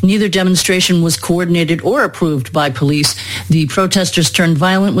 Neither demonstration was coordinated or approved by police. The protesters turned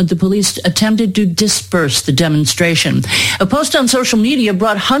violent when the police attempted to disperse the demonstration. A post on social media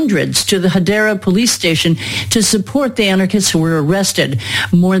brought hundreds to the Hadera police station to support the anarchists who were arrested.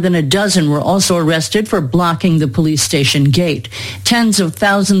 More than a dozen were also arrested for blocking the police station gate. Tens of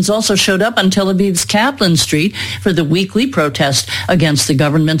thousands also showed up on Tel Aviv's Kaplan Street for the weekly protest against the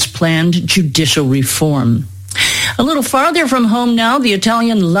government's planned judicial reform. A little farther from home now, the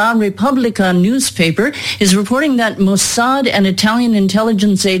Italian La Repubblica newspaper is reporting that Mossad and Italian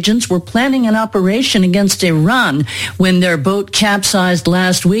intelligence agents were planning an operation against Iran when their boat capsized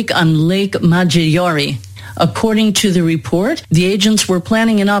last week on Lake Maggiore. According to the report, the agents were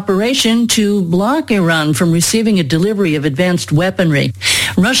planning an operation to block Iran from receiving a delivery of advanced weaponry.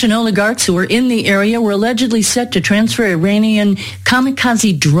 Russian oligarchs who were in the area were allegedly set to transfer Iranian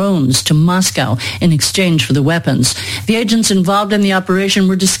kamikaze drones to Moscow in exchange for the weapons. The agents involved in the operation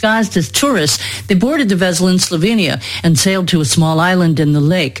were disguised as tourists. They boarded the vessel in Slovenia and sailed to a small island in the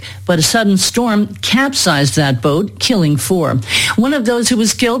lake. But a sudden storm capsized that boat, killing 4. One of those who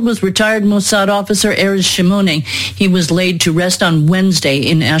was killed was retired Mossad officer Erez Shimoni. He was laid to rest on Wednesday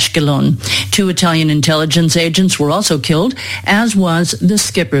in Ashkelon. 2 Italian intelligence agents were also killed, as was the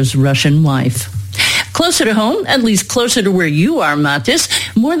skipper's Russian wife. Closer to home, at least closer to where you are, Matis,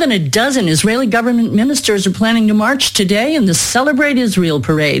 more than a dozen Israeli government ministers are planning to march today in the Celebrate Israel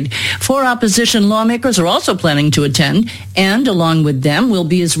parade. 4 opposition lawmakers are also planning to attend, and along with them will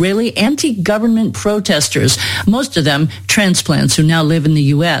be Israeli anti-government protesters, most of them transplants who now live in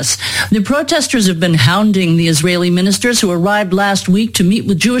the U.S. The protesters have been hounding the Israeli ministers who arrived last week to meet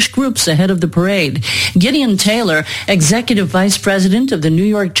with Jewish groups ahead of the parade. Gideon Taylor, executive vice president of the New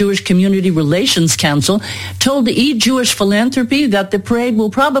York Jewish Community Relations Council, told E-Jewish Philanthropy that the parade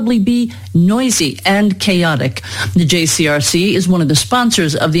will probably be noisy and chaotic. The JCRC is one of the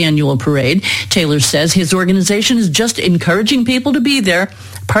sponsors of the annual parade. Taylor says his organization is just encouraging people to be there,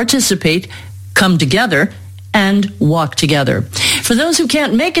 participate, come together, and walk together. For those who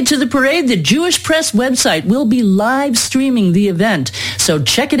can't make it to the parade, the Jewish Press website will be live streaming the event, so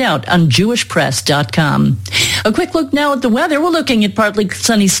check it out on jewishpress.com. A quick look now at the weather. We're looking at partly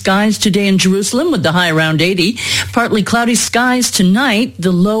sunny skies today in Jerusalem with the high around 80. Partly cloudy skies tonight,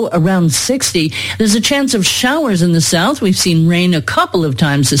 the low around 60. There's a chance of showers in the south. We've seen rain a couple of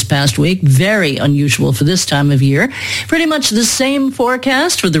times this past week. Very unusual for this time of year. Pretty much the same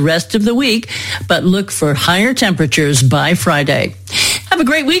forecast for the rest of the week, but look for higher temperatures by Friday. Have a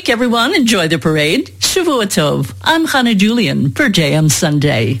great week, everyone. Enjoy the parade. Shavua Tov. I'm Chana Julian for JM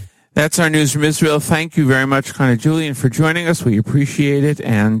Sunday. That's our news from Israel. Thank you very much, Chana Julian, for joining us. We appreciate it,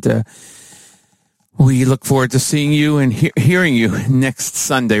 and we look forward to seeing you and hearing you next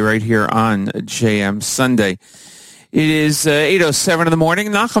Sunday right here on JM Sunday. It is 8:07 in the morning.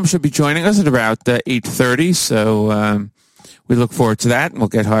 Nachum should be joining us at about 8:30, so we look forward to that, and we'll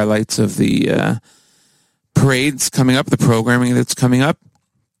get highlights of the parades coming up, the programming that's coming up,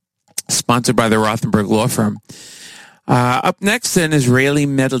 sponsored by the Rothenberg Law Firm. Up next, an Israeli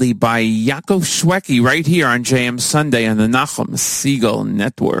medley by Yaakov Shweki right here on JM Sunday on the Nachum Segal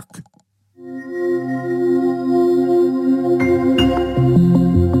Network.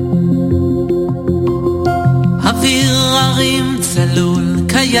 אוויר הרים צלול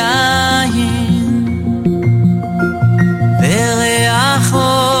כיין וריח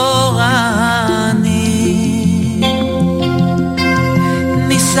אורני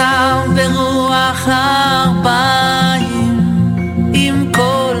נישא ברוח ארבעים עם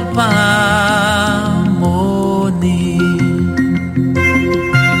כל פעמוני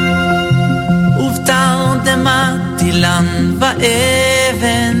ובתרדמת אילן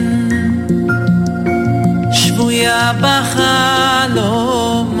ואבן שבויה בחלומה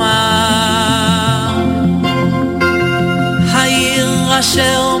העיר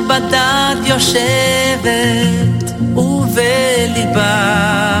אשר בדד יושבת ובליבה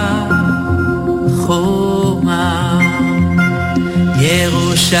חומה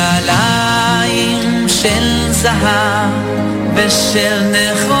ירושלים של זהב ושל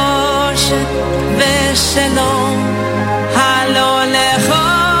נחושת ושל אור הלא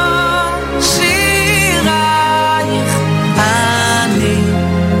לכל שירייך אני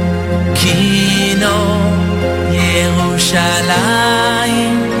כינור ירושלים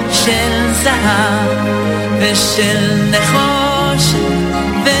של זהב ושל נחושת חושך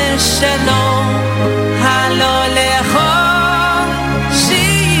ושלום, הלא לאכול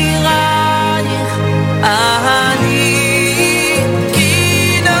שירייך אני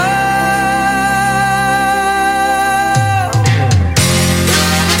גינו.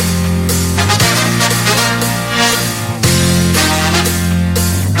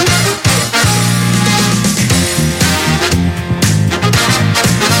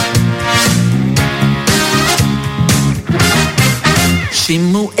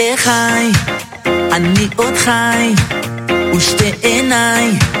 שימו אחי, אני עוד חי, ושתי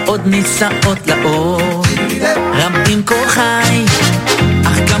עיניי עוד נישאות לאור. רבים כוחי,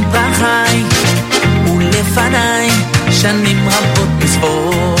 אך גם פרחי, ולפניי שנים רבות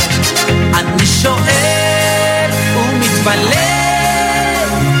לספור. אני שואל ומתפלל,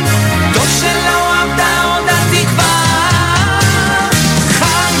 טוב שלא עמדה עוד התקווה.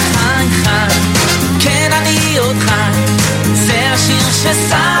 חי, חי, חי, כן אני עוד חי, זה השיר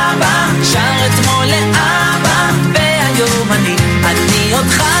שסבא שר אתמול לאבא, והיום אני עוד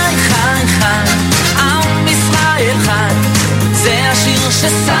חי, חי, חי, עם ישראל חי. זה השיר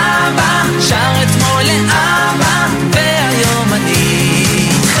שסבא שר אתמול לאבא, והיום אני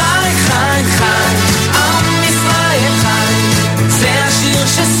חי, חי, חי, עם ישראל חי. זה השיר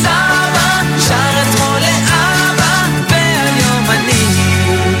שסבא שר אתמול לאבא, והיום אני.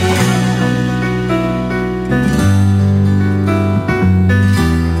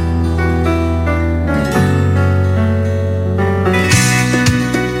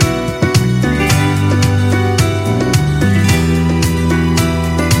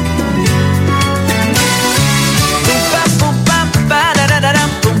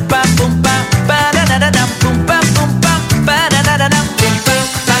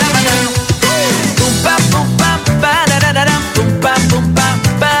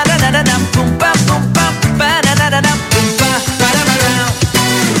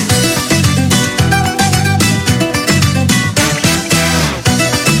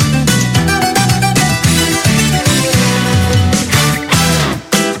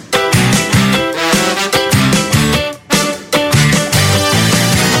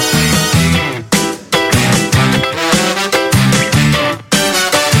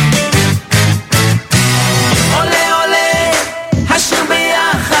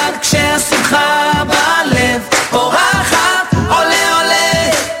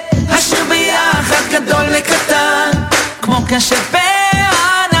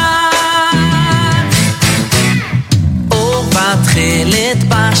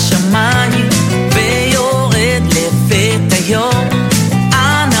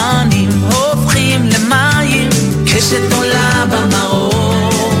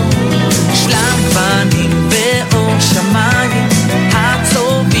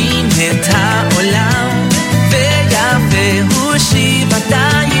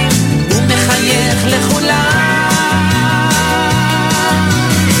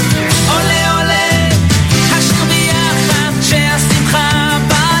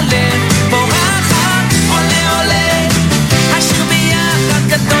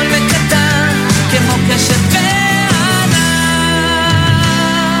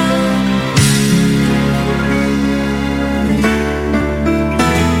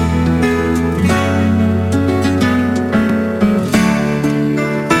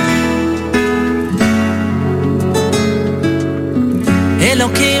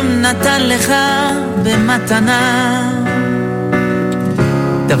 אלוקים נתן לך במתנה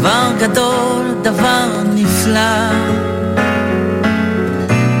דבר גדול, דבר נפלא.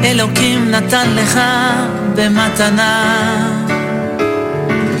 אלוקים נתן לך במתנה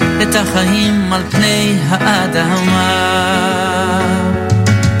את החיים על פני האדמה.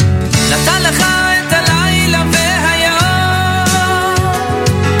 נתן לך את הלילה והיום,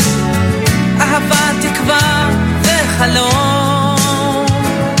 אהבה, תקווה וחלום,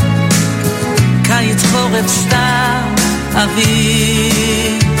 קיץ, חורף, סתיו,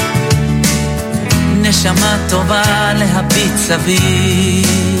 אביב, נשמה טובה להביט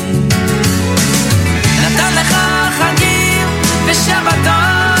סביב. נתן לך חגים ושבתות,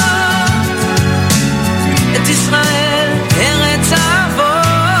 את ישראל ארץ אבות,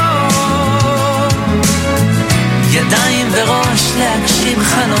 ידיים וראש להגשים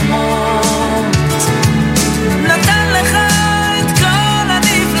חלומות. נתן לך את כל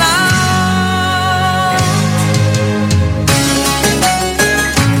הנפלאות.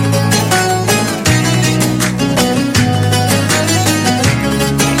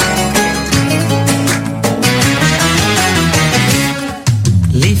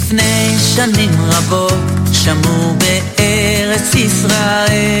 לפני שנים רבות שמעו בארץ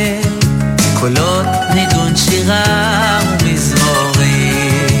ישראל קולות ניגון שירה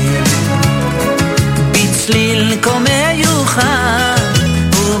ומזמורים, בצליל כה מיוחד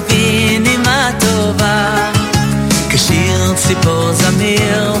ובנימה טובה, כשיר ציפור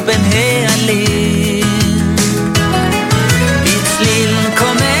זמיר בין העלים, בצליל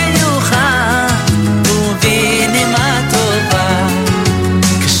כה מיוחד ובנימה טובה,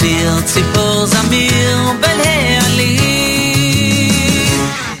 כשיר ציפור זמיר בין העלים.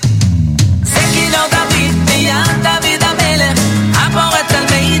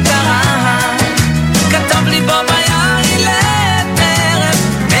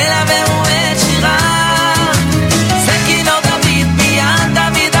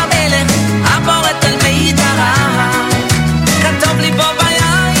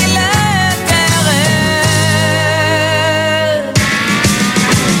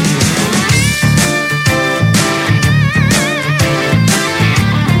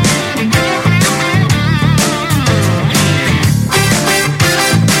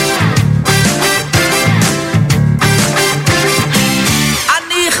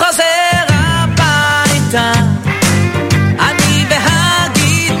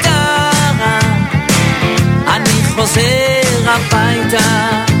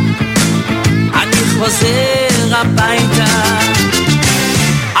 חוזר הביתה,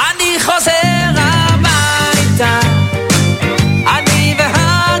 אני חוזר הביתה, אני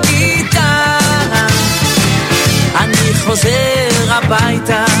והגיטרה, אני חוזר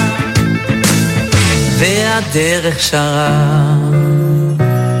הביתה, והדרך שרה.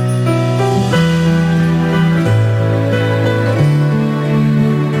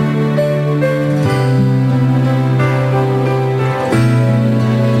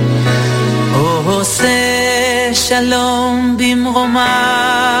 שלום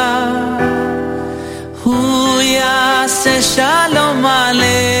במרומה, הוא יעשה שלום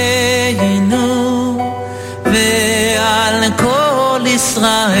עלינו ועל כל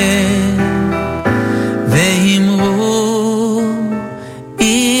ישראל, ואמרו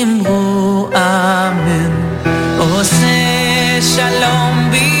אמן. עושה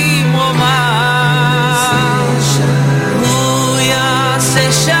שלום במרומה, הוא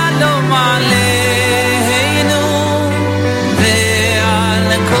יעשה שלום עלינו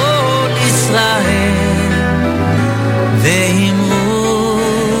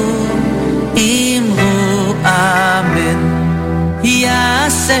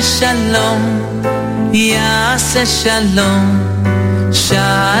שלום, יעשה שלום,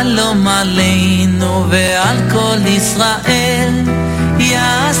 שלום עלינו ועל כל ישראל,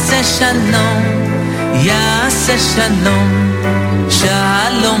 יעשה שלום, יעשה שלום,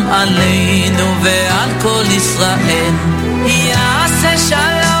 שלום עלינו ועל כל ישראל, יעשה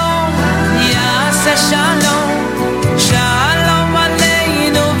שלום, יעשה שלום, שלום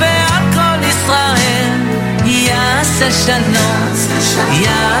עלינו ועל כל ישראל, יעשה שלום,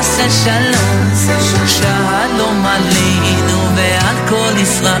 יעשה שלום, שלום עלינו ועל כל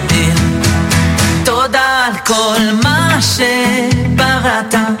ישראל. תודה על כל מה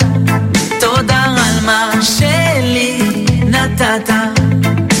שבראת, תודה על מה שלי נתת,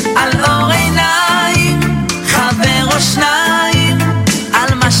 על אור עיניים, חבר או שניים,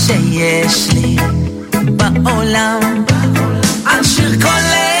 על מה שיש לי בעולם, על שיר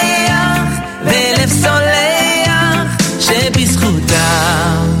קולח ולב סולח, שבזכותה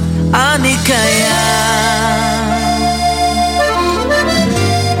אני קיים.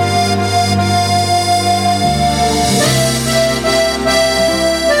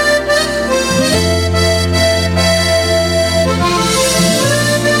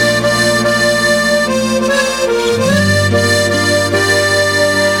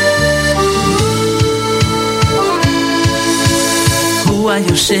 הוא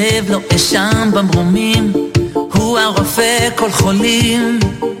היושב לו אשם במרומים, הוא הרופא כל חולים,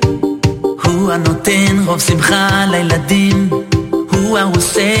 הוא הנותן רוב שמחה לילדים, הוא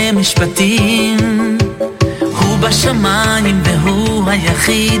העושה משפטים, הוא בשמיים והוא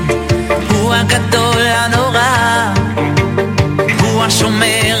היחיד, הוא הגדול הנורא, הוא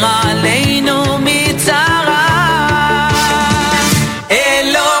השומר עלינו מצרה.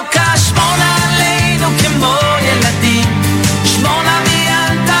 אלוקה שמור עלינו כמו ילדים, שמור נביא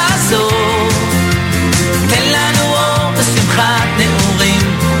אל תעזור, תן לנו אור ושמחת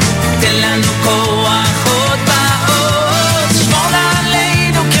נעורים, תן לנו כוח עוד באות, שמור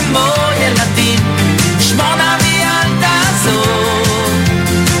עלינו כמו ילדים, שמור נביא אל תעזור,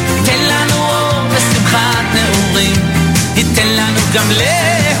 תן לנו אור ושמחת נעורים, תן לנו גם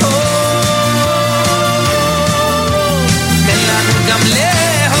לאהוב.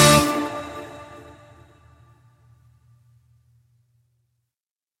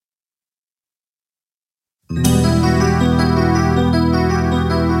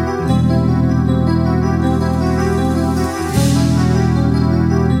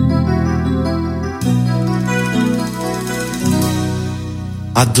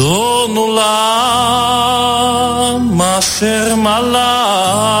 אדון עולם אשר מלך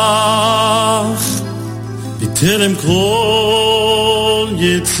בטרם כל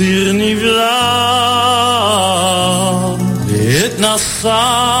יציר נברא ועת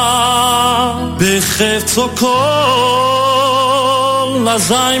נשא בחפצו כל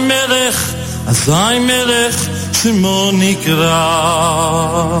אזי מלך שמו נקרא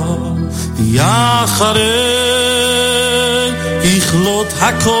ויחרי יכלות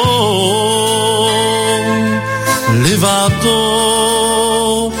הכל לבדו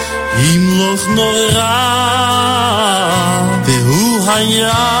ימלוך נורא והוא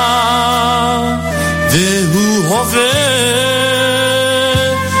היה והוא הווה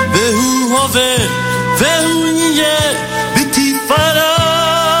והוא יהיה בתפארה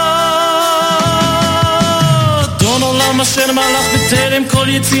אדון עולם אשר מלך בטרם כל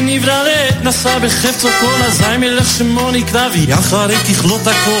יציר נברא לעת נשא בחפצו כל אזי מלך שמו נקרא ויחרי ככלות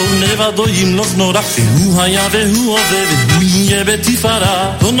הכל לבדו ימלוך נורא והוא היה והוא הווה והוא יהיה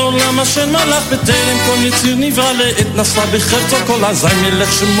בתפארה אדון עולם אשר מלך בטרם כל יציר נברא לעת נשא בחפצו כל אזי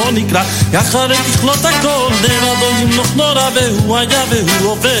מלך שמו נקרא יחרי ככלות הכל לבדו ימלוך נורא והוא היה והוא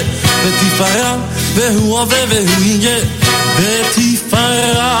הווה בתפארה והוא הווה והוא יהיה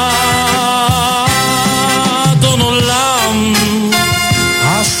בתפארה אדון עולם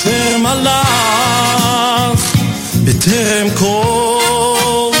אשר מלך בטרם כל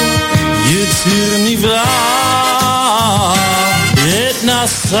יציר נברא עת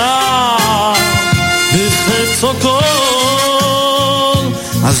נשא בחפצו כל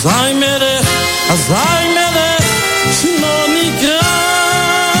אזי מלך שמו נקרא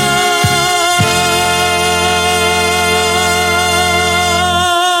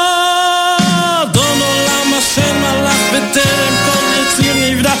בטרם כל יציר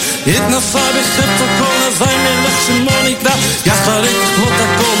נברא עת נשא בחפצו כל אזי מלך שמו נקרא יחרי ככלות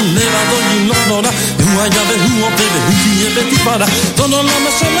הכל לבדו ימלוך נורא והוא היה והוא הווה והוא יהיה בתפארה אדון עולם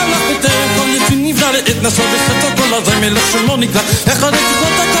אשר מלך בטרם כל יציר נברא עת נשא בחפצו כל אזי מלך שמו נקרא יחרי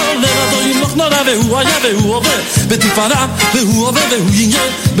ככלות הכל לבדו ימלוך נורא והוא היה והוא הווה בתפארה והוא הווה והוא יהיה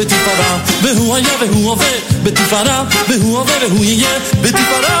בתפארה והוא היה והוא הווה בתפארה והוא הווה והוא יהיה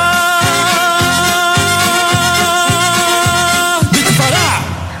בתפארה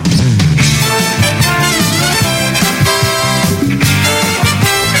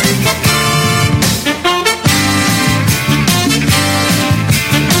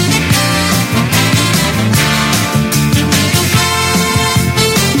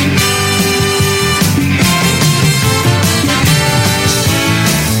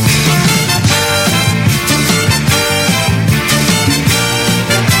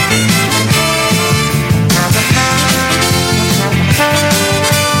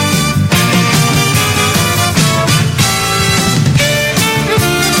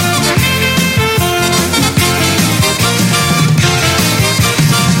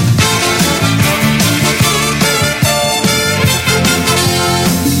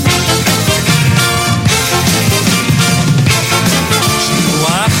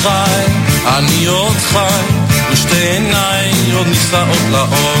אני עוד חי ושתי עיניי עוד נישאות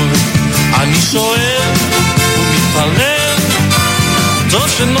לאור אני שואל ומתפלל טוב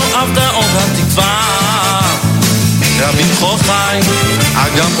שלא עבדה עוד התקווה רבים חי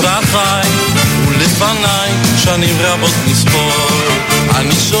אגם פרחי ולפניי שנים רבות נספור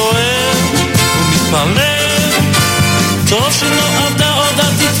אני שואל ומתפלל טוב שלא עבדה עוד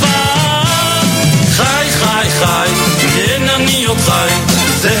התקווה חי כן אני עוד חי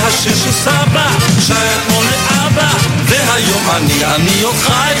זה השיר של סבא שהיה אתמול לאבא והיום אני עוד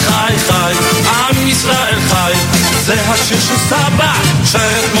חי עם ישראל חי זה השיר של סבא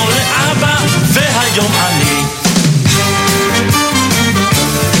שהיה אתמול לאבא והיום אני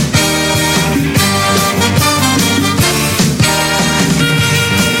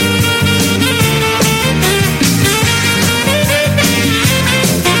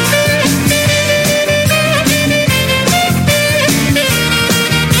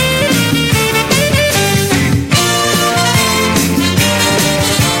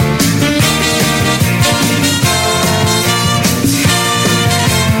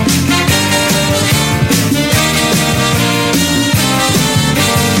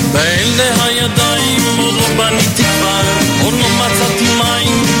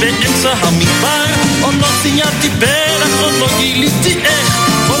המדבר עוד לא ציירתי פרח עוד לא גיליתי איך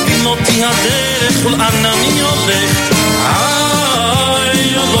חובים אותי הדרך ולאן אני הולך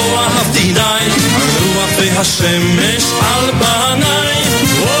עוד לא אהבתי די הרוח והשמש על פניי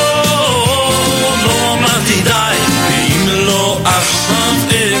עוד לא אמרתי די ואם לא עכשיו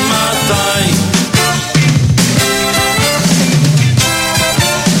מתי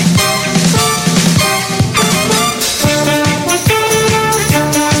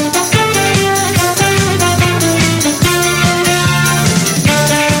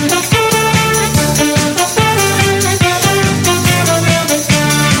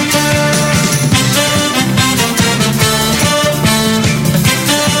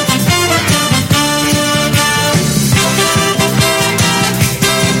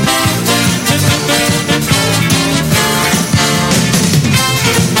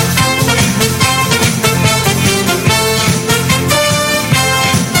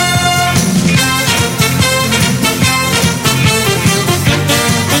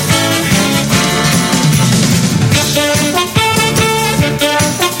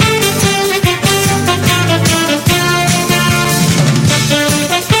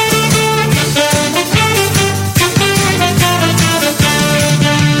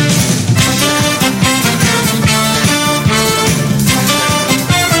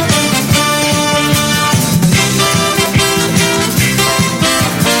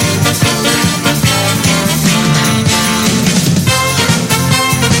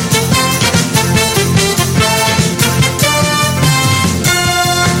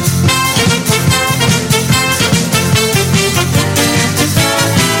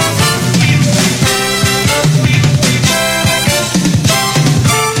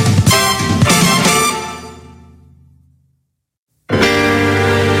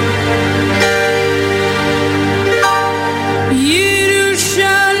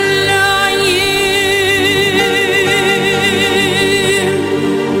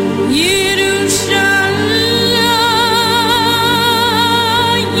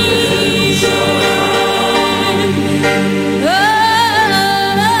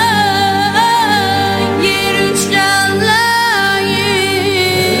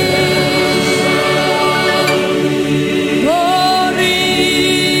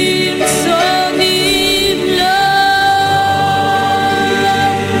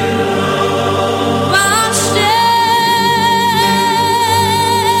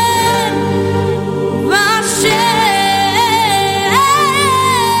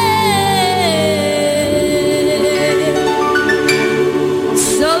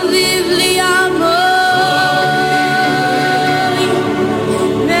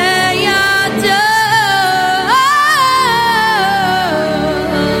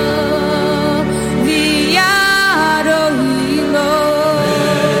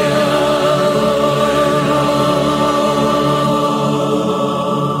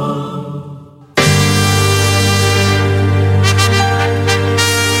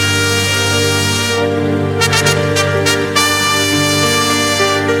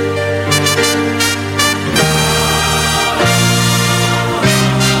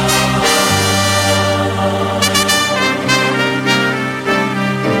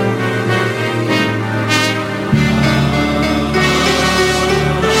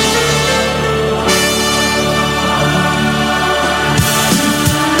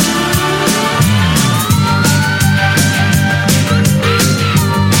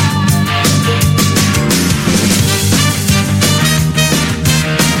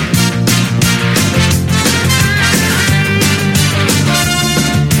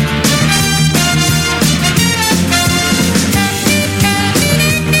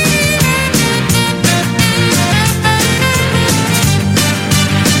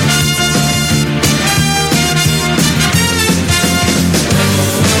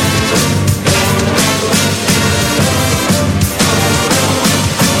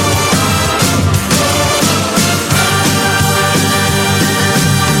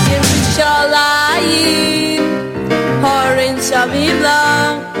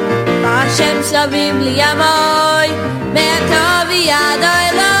Hashem Savim Liyamoy Me'atov Yad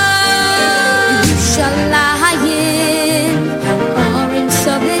Olam Yerushalayim Orim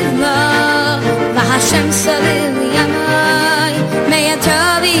Saviv Lo V'Hashem Savim Liyamoy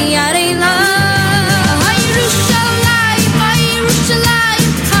Me'atov Yad Olam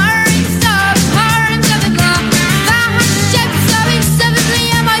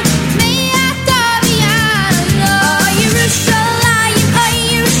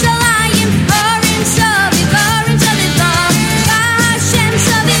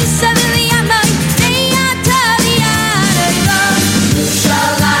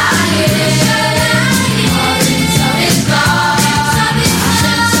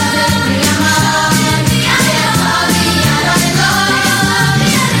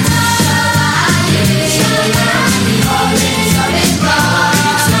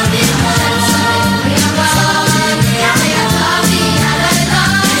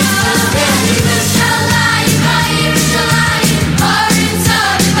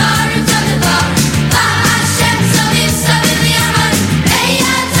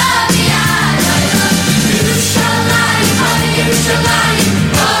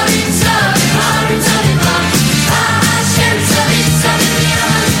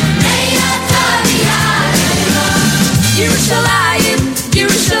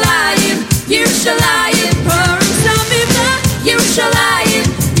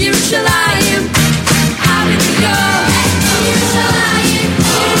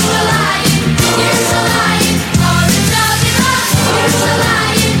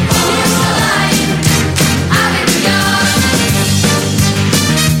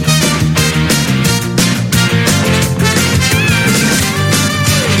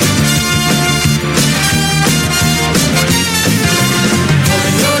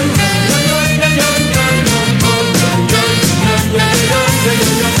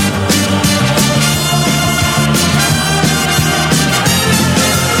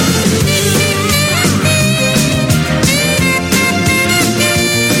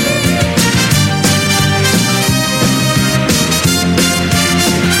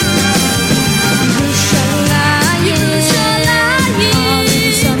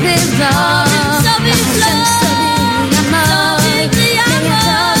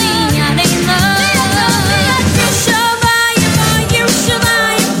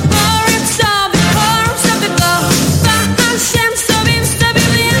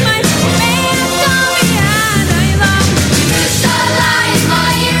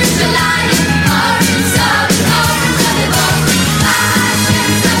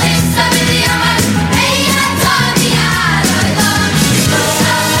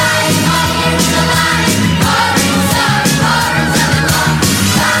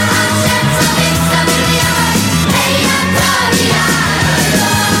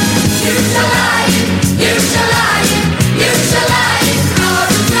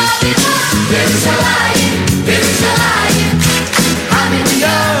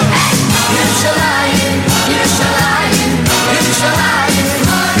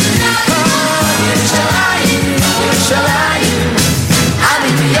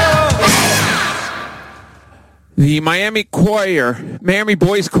The Miami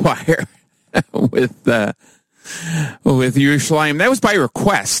Boys Choir with Yerushalayim. That was by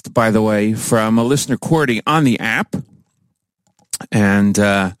request, by the way, from a listener, Cordy, on the app. And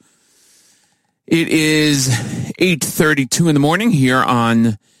it is 8:32 in the morning here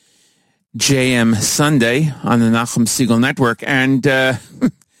on JM Sunday on the Nachum Segal Network. And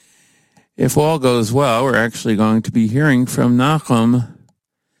if all goes well, we're actually going to be hearing from Nachum.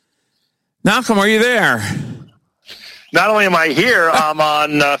 Nachum, are you there? Not only am I here, I'm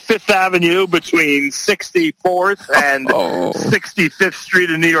on Fifth Avenue between 64th and 65th Street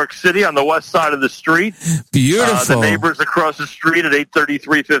in New York City on the west side of the street. Beautiful. The neighbors across the street at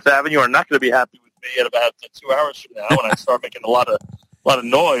 833 Fifth Avenue are not going to be happy with me in about 2 hours from now when I start making a lot of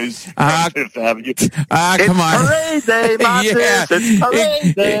noise on Fifth Avenue. Come on. Parade day, yeah, it's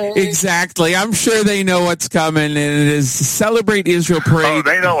parade day. Exactly. I'm sure they know what's coming, and it is Celebrate Israel Parade. Oh,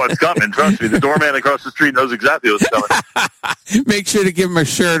 they know what's coming. Trust me. The doorman across the street knows exactly what's coming. Make sure to give him a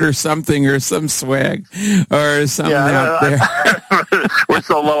shirt or something or some swag or something out there. We're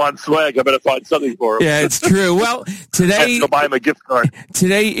so low on swag, I better find something for him. Yeah, it's true. Well, today... Go buy him a gift card.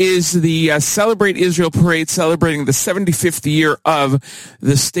 Today is the Celebrate Israel Parade, celebrating the 75th year of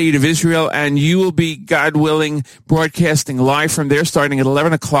the State of Israel, and you will be, God willing, broadcasting live from there starting at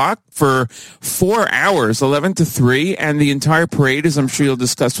 11 o'clock for 4 hours, 11 to 3, and the entire parade, as I'm sure you'll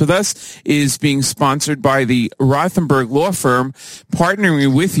discuss with us, is being sponsored by the Rothenberg Law Firm,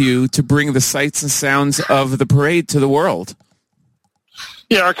 partnering with you to bring the sights and sounds of the parade to the world.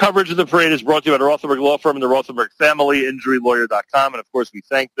 Yeah, our coverage of the parade is brought to you by the Rothenberg Law Firm and the Rothenberg Family, InjuryLawyer.com, and of course we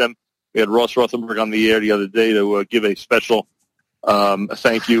thank them. We had Ross Rothenberg on the air the other day to give a special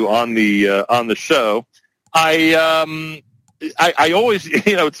thank you on the show. I always,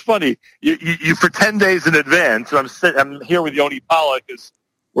 it's funny. You for 10 days in advance. And I'm here with Yoni Pollack because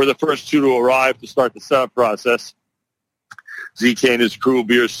we're the first two to arrive to start the setup process. ZK and his crew will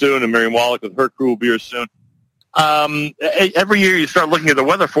be here soon, and Miriam Wallach with her crew will be here soon. Every year you start looking at the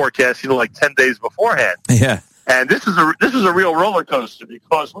weather forecast, like 10 days beforehand. Yeah. And this is a real roller coaster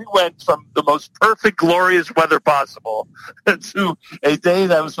because we went from the most perfect, glorious weather possible to a day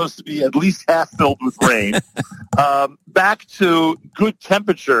that was supposed to be at least half filled with rain, back to good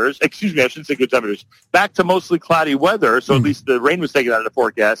temperatures. Excuse me, I shouldn't say good temperatures. Back to mostly cloudy weather, so at least the rain was taken out of the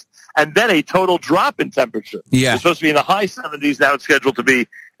forecast, and then a total drop in temperature. Yeah. It's supposed to be in the high 70s. Now it's scheduled to be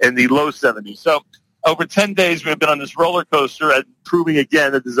in the low 70s. So over 10 days, we've been on this roller coaster and proving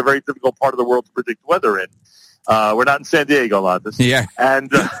again that this is a very difficult part of the world to predict weather in. We're not in San Diego, Lattes. Yeah.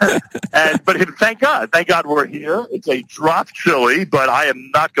 But thank God we're here. It's a drop chilly, but I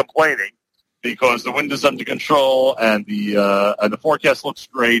am not complaining because the wind is under control and the forecast looks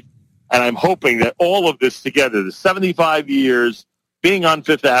great. And I'm hoping that all of this together, the 75 years being on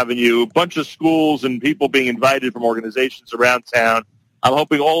Fifth Avenue, a bunch of schools and people being invited from organizations around town, I'm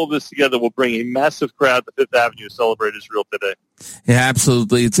hoping all of this together will bring a massive crowd to Fifth Avenue to celebrate Israel today. Yeah,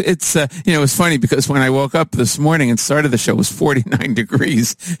 absolutely. It's funny because when I woke up this morning and started the show, it was 49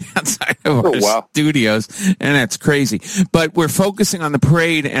 degrees outside of our studios, and that's crazy. But we're focusing on the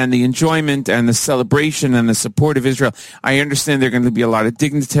parade and the enjoyment and the celebration and the support of Israel. I understand there are going to be a lot of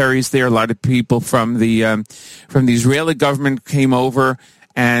dignitaries there. A lot of people from the Israeli government came over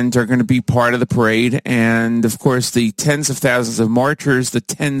and are going to be part of the parade. And, of course, the tens of thousands of marchers, the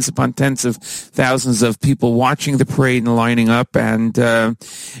tens upon tens of thousands of people watching the parade and lining up. And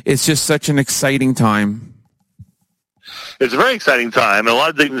it's just such an exciting time. It's a very exciting time, and a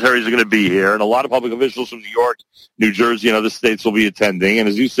lot of dignitaries are going to be here, and a lot of public officials from New York, New Jersey, and other states will be attending. And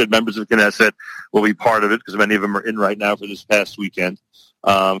as you said, members of Knesset will be part of it because many of them are in right now for this weekend.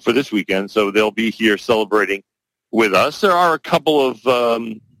 So they'll be here celebrating with us. There are a couple of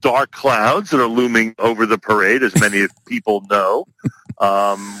dark clouds that are looming over the parade, as many people know,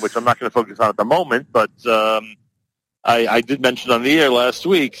 which I'm not going to focus on at the moment. But I did mention on the air last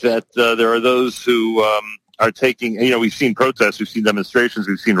week that there are those who are taking, we've seen protests, we've seen demonstrations,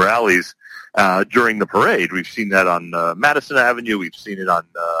 we've seen rallies during the parade. We've seen that on Madison Avenue. We've seen it on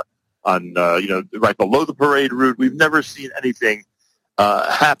right below the parade route. We've never seen anything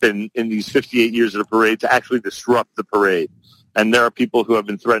happen in these 58 years of the parade to actually disrupt the parade. And there are people who have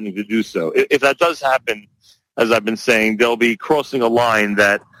been threatening to do so. If that does happen, as I've been saying, they'll be crossing a line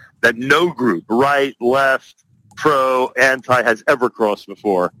that no group, right, left, pro, anti, has ever crossed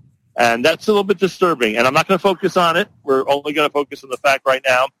before. And that's a little bit disturbing. And I'm not going to focus on it. We're only going to focus on the fact right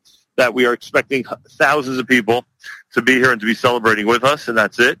now that we are expecting thousands of people to be here and to be celebrating with us, and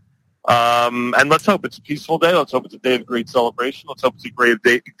that's it. And let's hope it's a peaceful day. Let's hope it's a day of great celebration. Let's hope it's a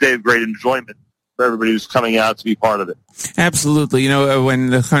day of great enjoyment for everybody who's coming out to be part of it. Absolutely. When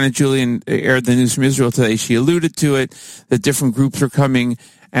Chana Julian aired the news from Israel today, she alluded to it, that different groups are coming.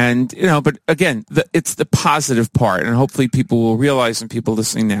 And, but again, it's the positive part, and hopefully people will realize, and people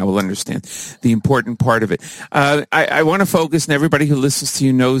listening now will understand the important part of it. I want to focus, and everybody who listens to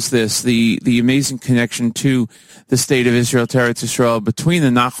you knows this, the amazing connection to the state of Israel, Teretz Israel, between the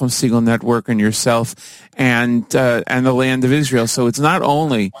Nachum Segal Network and yourself and the land of Israel. So it's not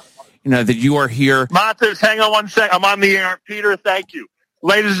only, that you are here. Matas, hang on one sec. I'm on the air. Peter, thank you.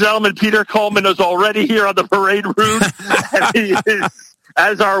 Ladies and gentlemen, Peter Coleman is already here on the parade route, and he is,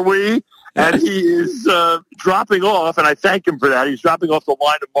 as are we, and he is dropping off, and I thank him for that. He's dropping off the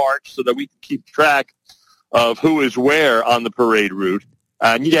line of march so that we can keep track of who is where on the parade route.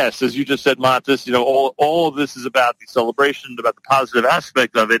 And yes, as you just said, Matas, all of this is about the celebration, about the positive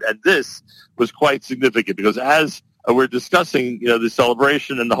aspect of it, and this was quite significant because as we're discussing, the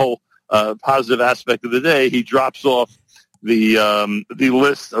celebration and the whole positive aspect of the day, he drops off the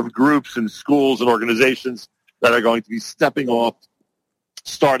list of groups and schools and organizations that are going to be stepping off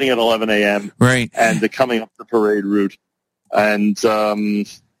starting at 11 a.m. Right. And coming up the parade route. And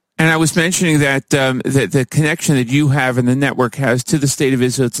And I was mentioning that the connection that you have and the network has to the state of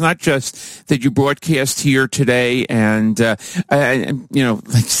Israel. It's not just that you broadcast here today, and like you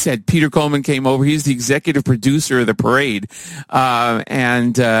said, Peter Coleman came over. He's the executive producer of the parade,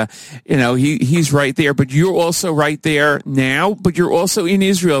 he's right there. But you're also right there now. But you're also in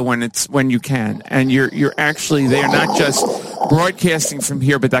Israel when you can, and you're actually there, not just broadcasting from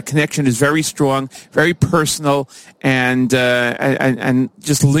here, but that connection is very strong, very personal, and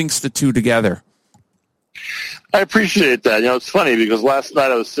just links the two together. I appreciate that. It's funny because last night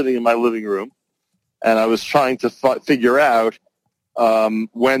I was sitting in my living room and I was trying to figure out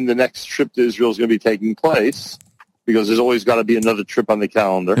when the next trip to Israel is going to be taking place, because there's always got to be another trip on the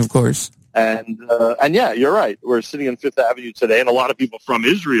calendar. Of course. And yeah, you're right. We're sitting on Fifth Avenue today, and a lot of people from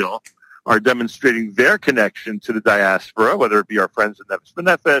Israel are demonstrating their connection to the diaspora, whether it be our friends in Nefesh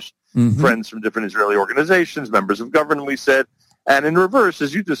B'Nefesh, friends from different Israeli organizations, members of government, we said. And in reverse,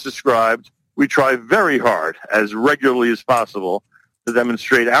 as you just described, we try very hard, as regularly as possible, to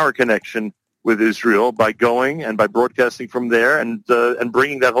demonstrate our connection with Israel by going and by broadcasting from there and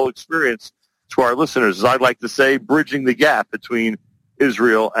bringing that whole experience to our listeners. As I'd like to say, bridging the gap between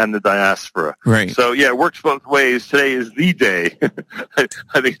Israel and the diaspora. Right. So, yeah, it works both ways. Today is the day. I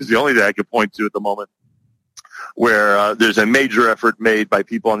think it's the only day I could point to at the moment where there's a major effort made by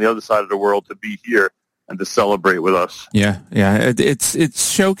people on the other side of the world to be here and to celebrate with us. Yeah. It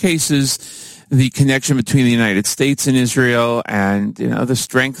showcases the connection between the United States and Israel, and the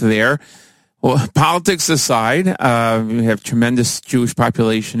strength there. Well, politics aside, we have tremendous Jewish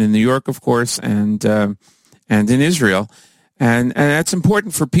population in New York, of course, and in Israel. And that's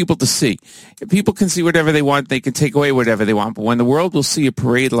important for people to see. People can see whatever they want. They can take away whatever they want. But when the world will see a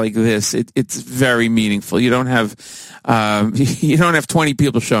parade like this, it's very meaningful. You don't have 20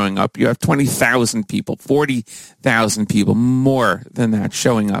 people showing up. You have 20,000 people, 40,000 people, more than that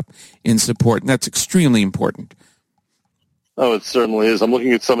showing up in support. And that's extremely important. Oh, it certainly is. I'm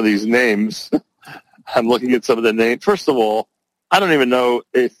looking at some of these names. I'm looking at some of the names. First of all, I don't even know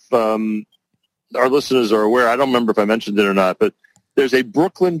if our listeners are aware. I don't remember if I mentioned it or not, but there's a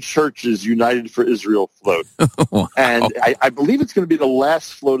Brooklyn Churches United for Israel float. Wow. And I believe it's going to be the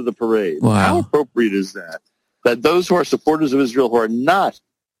last float of the parade. Wow. How appropriate is that? That those who are supporters of Israel who are not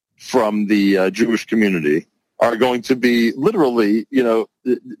from the Jewish community are going to be literally,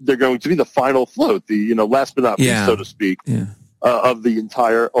 they're going to be the final float, the, last but not least, so to speak, of the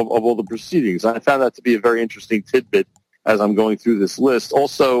entire, of all the proceedings. I found that to be a very interesting tidbit as I'm going through this list.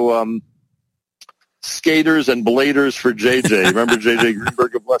 Also, skaters and bladers for JJ. Remember JJ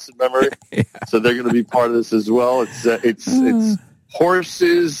Greenberg of blessed memory? Yeah. So they're going to be part of this as well. It's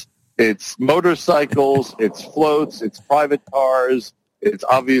horses, it's motorcycles, it's floats, it's private cars, it's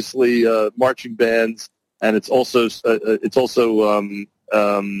obviously marching bands, and it's also what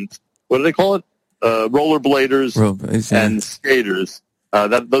do they call it? Rollerbladers and skaters.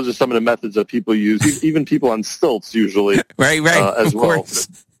 Those are some of the methods that people use. Even people on stilts usually, right, as well.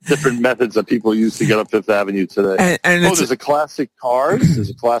 Different methods that people use to get up Fifth Avenue today. And there's a classic cars.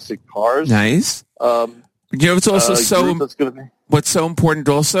 Nice. It's also what's so important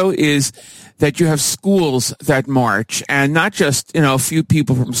also is that you have schools that march, and not just a few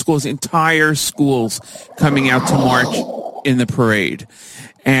people from schools, entire schools coming out to march in the parade,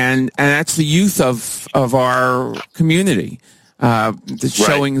 and that's the youth of our community.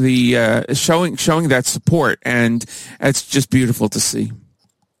 Showing that support, and it's just beautiful to see.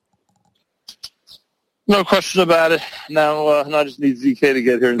 No question about it. Now I just need ZK to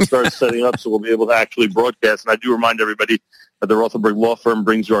get here and start setting up so we'll be able to actually broadcast. And I do remind everybody that the Rothenberg Law Firm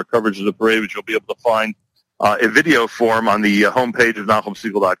brings you our coverage of the parade, which you'll be able to find a video form on the homepage of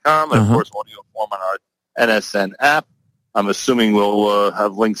NachumSegal.com, and, of course, audio form on our NSN app. I'm assuming we'll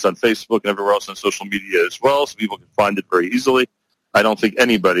have links on Facebook and everywhere else on social media as well, so people can find it very easily. I don't think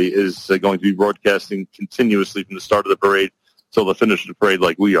anybody is going to be broadcasting continuously from the start of the parade till the finish of the parade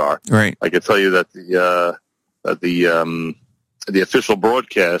like we are. Right. I can tell you that the official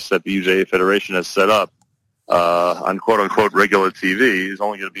broadcast that the UJA Federation has set up on quote-unquote regular TV is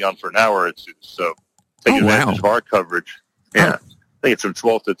only going to be on for an hour or two. So take advantage of our coverage. Yeah, I think it's from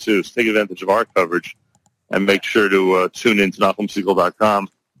 12 to 2. So take advantage of our coverage and make sure to tune in to NachumSegal.com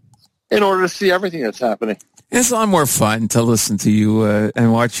in order to see everything that's happening. It's a lot more fun to listen to you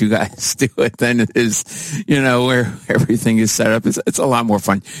and watch you guys do it than it is, where everything is set up. It's a lot more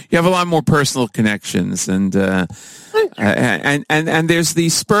fun. You have a lot more personal connections, and there's the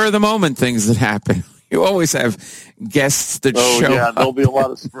spur of the moment things that happen. You always have guests that show up. There'll be a lot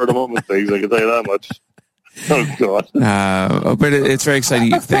of spur of the moment things. I can tell you that much. Oh God! But it's very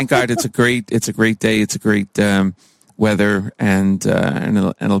exciting. Thank God, it's a great day. It's a great weather, and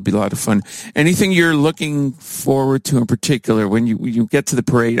it'll be a lot of fun. Anything you're looking forward to in particular when you get to the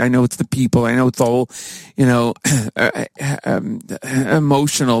parade? I know it's the people. I know it's all,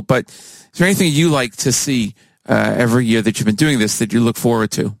 emotional. But is there anything you like to see every year that you've been doing this that you look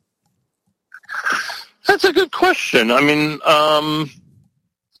forward to? That's a good question. I mean,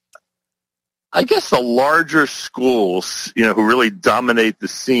 I guess the larger schools, who really dominate the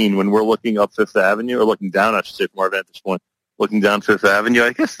scene when we're looking up Fifth Avenue, or looking down, I should say, from our vantage point, looking down Fifth Avenue,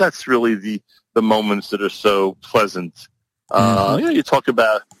 I guess that's really the moments that are so pleasant. You talk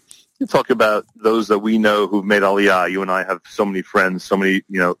about those that we know who've made Aliyah. You and I have so many friends, so many,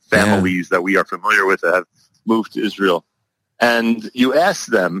 families that we are familiar with that have moved to Israel. And you ask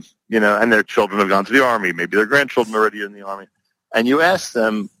them, and their children have gone to the army, maybe their grandchildren already are in the army, and you ask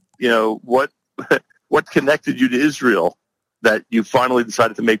them, what connected you to Israel that you finally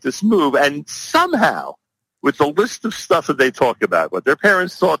decided to make this move? And somehow, with the list of stuff that they talk about, what their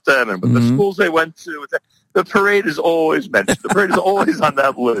parents taught them and what the schools they went to, the parade is always mentioned. The parade is always on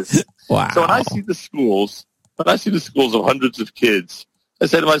that list. Wow. So when I see the schools of hundreds of kids, I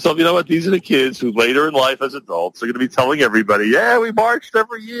say to myself, you know what? These are the kids who later in life as adults are going to be telling everybody, yeah, we marched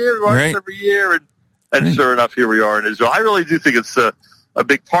every year. And sure enough, here we are in Israel. I really do think it's a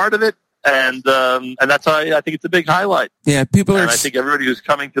big part of it. And that's how I think it's a big highlight. Yeah, I think everybody who's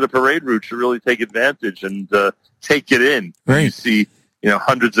coming to the parade route should really take advantage and take it in. Right. You see,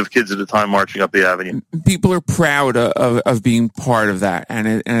 hundreds of kids at a time marching up the avenue. People are proud of being part of that,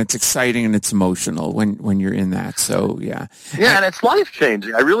 and it's exciting and it's emotional when you're in that. So yeah, and it's life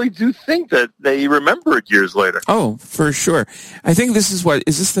changing. I really do think that they remember it years later. Oh, for sure. I think this is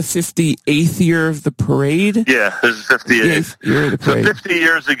the 58th year of the parade? Yeah, this is 58th year of the parade. So 50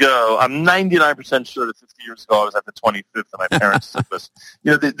 years ago, I'm 99% sure that 50 years ago I was at the 25th, and my parents took this.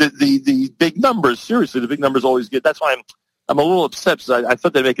 The big numbers. Seriously, the big numbers always get. That's why I'm a little upset because I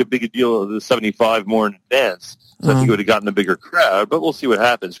thought they'd make a bigger deal of the 75 more in advance. So I think it would have gotten a bigger crowd, but we'll see what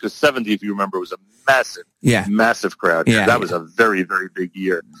happens because 70, if you remember, was a massive crowd. Yeah, that was a very, very big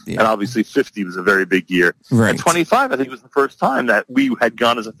year. Yeah. And obviously 50 was a very big year. Right. And 25, I think, was the first time that we had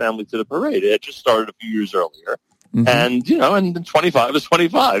gone as a family to the parade. It had just started a few years earlier. Mm-hmm. And, and then 25 is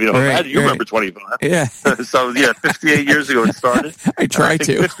 25. You remember 25. Yeah. So, 58 years ago it started. I tried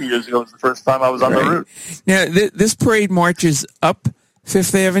to. 50 years ago was the first time I was on the route. Now, this parade marches up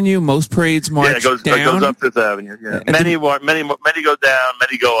Fifth Avenue. Most parades march down. It goes up Fifth Avenue. Yeah. Many go down,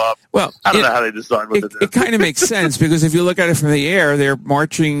 many go up. Well, I don't know how they decide what to do. It kind of makes sense because if you look at it from the air, they're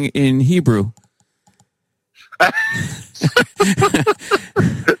marching in Hebrew.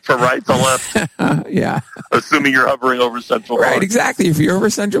 From right to left. Yeah. Assuming you're hovering over Central Park. Right, exactly. If you're over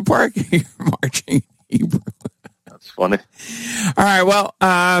Central Park, you're marching Hebrew. That's funny. All right, well,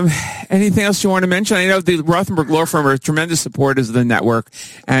 anything else you want to mention? I know the Rothenberg Law Firm are tremendous supporters of the network,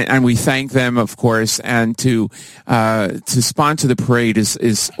 and we thank them, of course, and to sponsor the parade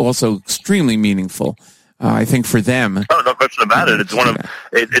is also extremely meaningful. I think for them. Oh, no question about it.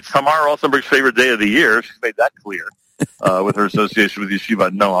 It's Tamar Rothenberg's favorite day of the year. She's made that clear with her association with Yeshiva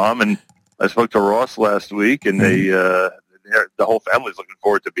Noam. And I spoke to Ross last week, and the whole family's looking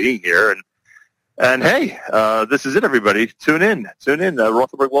forward to being here. And hey, this is it, everybody. Tune in.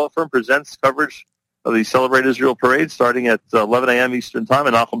 Rothenberg Law Firm presents coverage of the Celebrate Israel Parade starting at 11 a.m. Eastern Time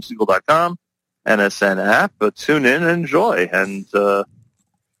at NachumSiegel.com, NSN app. But tune in and enjoy.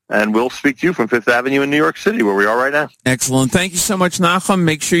 And we'll speak to you from Fifth Avenue in New York City, where we are right now. Excellent. Thank you so much, Nachum.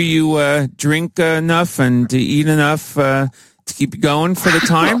 Make sure you drink enough and eat enough to keep you going for the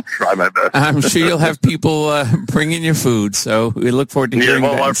time. I'll try my best. I'm sure you'll have people bringing you food, so we look forward to hearing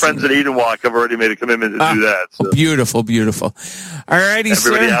that. Well, our friends at Eat and Walk have already made a commitment to do that. So. Beautiful. All righty,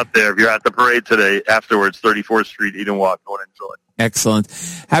 everybody out there, if you're at the parade today, afterwards, 34th Street, Eat and Walk, go and enjoy. Excellent.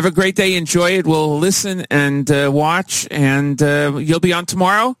 Have a great day. Enjoy it. We'll listen and watch, and you'll be on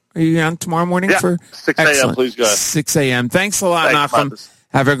tomorrow? Are you on tomorrow morning? Yeah, for 6 a.m., please go ahead. 6 a.m. Thanks a lot, Nachum.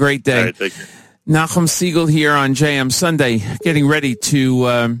 Have a great day. All right, take care. Nachum Siegel here on JM Sunday, getting ready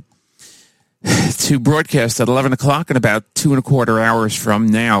to broadcast at 11 o'clock in about 2.25 hours from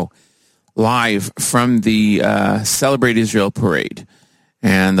now, live from the Celebrate Israel Parade.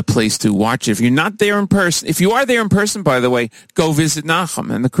 And the place to watch it. If you're not there in person, if you are there in person, by the way, go visit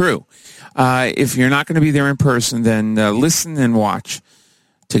Nachum and the crew. If you're not going to be there in person, then listen and watch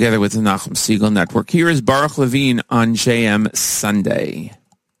together with the Nachum Siegel Network. Here is Baruch Levine on JM Sunday.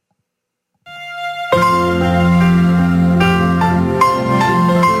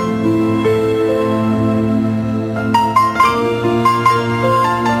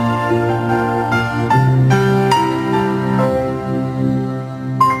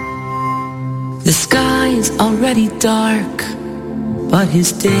 The sky is already dark, but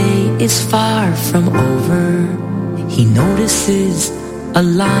his day is far from over. He notices a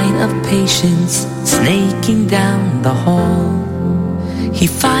line of patients snaking down the hall. He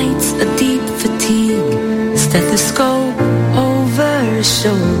fights a deep fatigue, stethoscope over his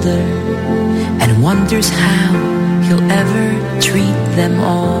shoulder, and wonders how he'll ever treat them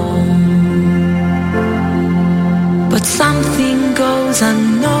all. But something goes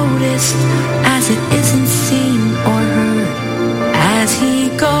unnoticed as it isn't seen or heard. As he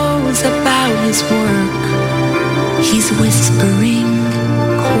goes about his work, he's whispering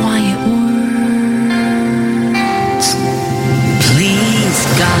quiet words. Please,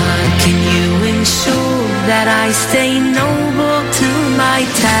 God, can you ensure that I stay noble to my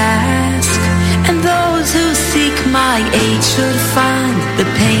task? And those who seek my aid should find the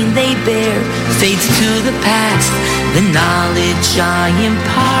pain they bear fades to the past. The knowledge I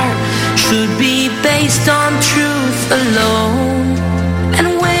impart should be based on truth alone. And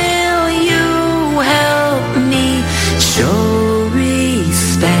will you help me show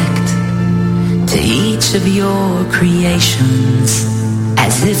respect to each of your creations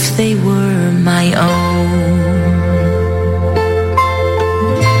as if they were my own?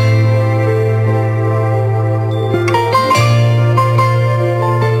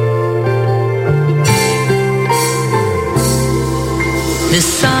 The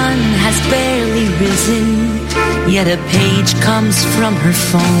sun has barely risen, yet a page comes from her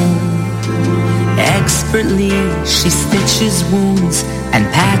phone. Expertly she stitches wounds and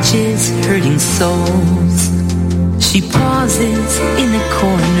patches hurting souls. She pauses in a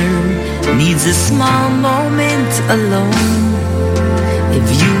corner, needs a small moment alone. A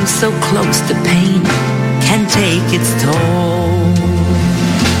view so close to pain can take its toll.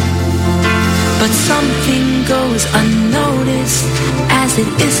 But something goes unnoticed as it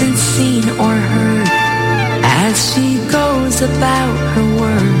isn't seen or heard. As she goes about her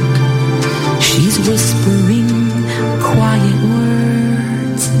work, she's whispering quiet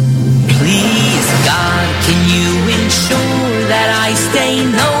words. Please, God, can you ensure that I stay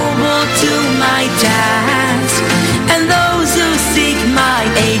noble to my task? And those who seek my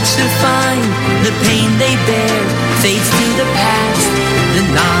aid should find the pain they bear fades to the past. The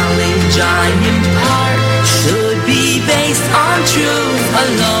knowledge I impart should be based on truth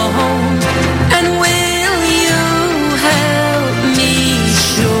alone. And will you help me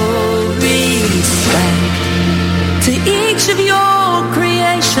show respect to each of your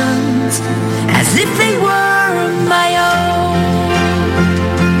creations as if they were my own?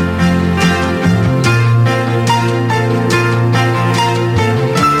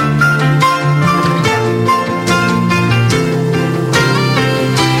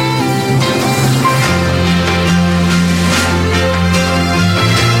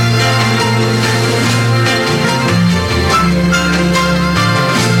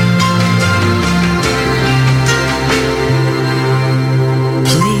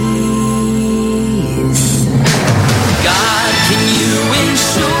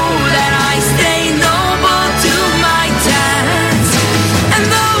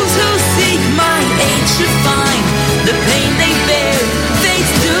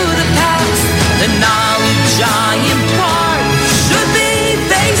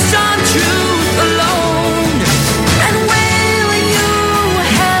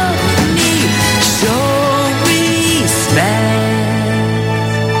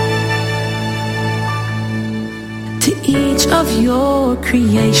 Of your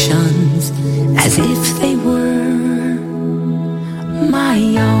creations as if they were my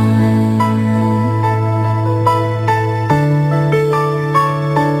own.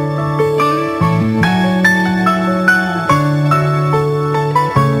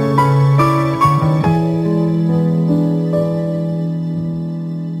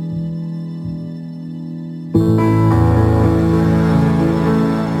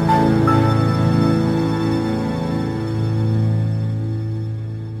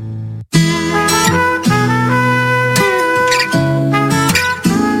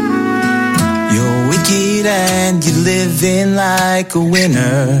 Living like a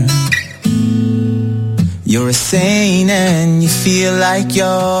winner. You're a saint and you feel like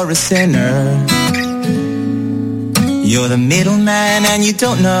you're a sinner. You're the middleman and you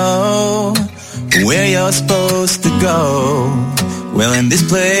don't know where you're supposed to go. Well, in this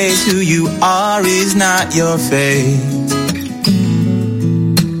place, who you are is not your fate.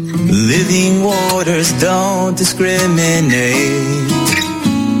 Living waters don't discriminate.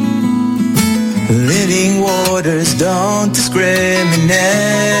 Living waters don't discriminate.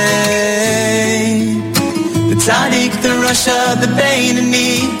 The tzaddik, the Rasha, the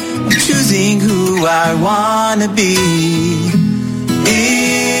Beinoni, I'm choosing choosing who I wanna be.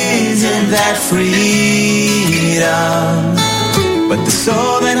 Isn't that freedom? But the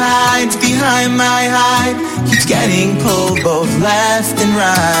soul that hides behind my hide keeps getting pulled both left and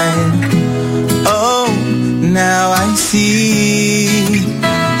right. Oh, now I see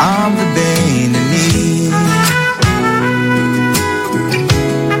I'm the Beinoni.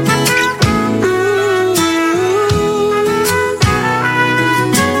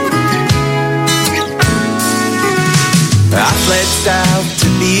 I fled south to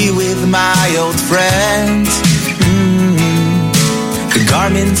be with my old friends. The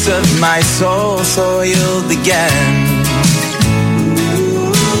garments of my soul soiled again.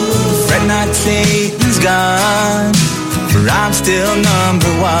 Fret not, Satan's gone, for I'm still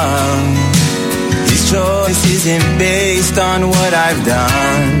number one. His choice isn't based on what I've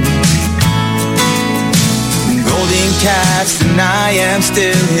done. Golden calves and I am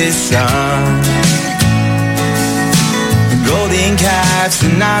still his son. Golden calves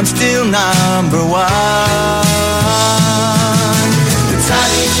and I'm still number one. The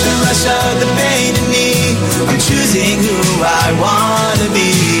Tzaddik, the Rasha, the Beinoni, I'm choosing who I wanna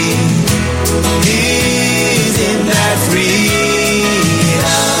be. Isn't that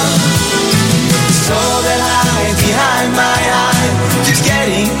freedom? The soul that hides behind my eye keeps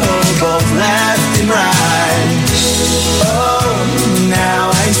getting pulled both left and right. Oh, now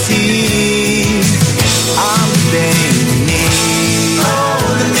I see I'm the Beinoni. Oh,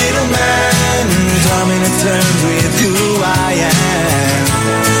 the middleman coming to terms with who I am.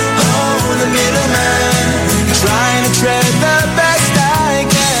 Oh, the middleman trying to tread the best I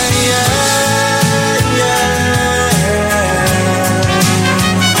can.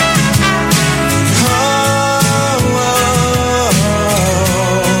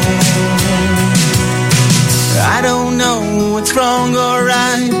 I don't know what's wrong or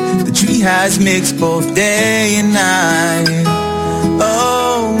right. The tree has mixed both day and night.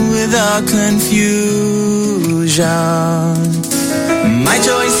 Oh, with a confusion. My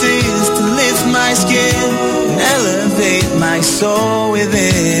choice is to lift my skin and elevate my soul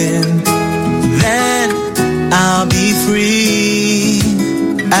within. Then I'll be free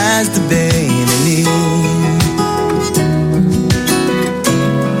as the Beinoni.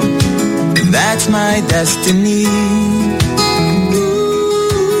 That's my destiny.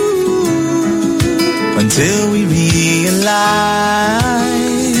 Until we realize,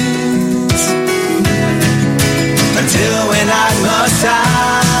 until when I must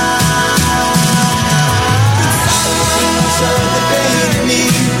the Beinoni,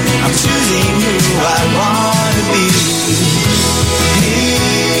 I'm choosing who I wanna be.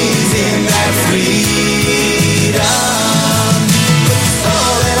 He's in that freedom. But the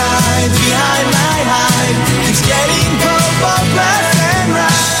soul that hides behind my hide keeps getting pulled both left and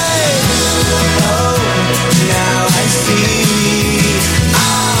right. Oh, now I see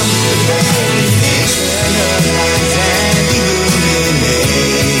I'm the Beinoni. Analyze and illuminate.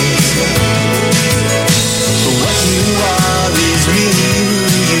 But what you are is really who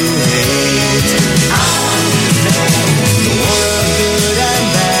you hate. I'm the world, good and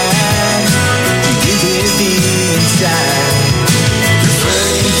bad. You give it the inside.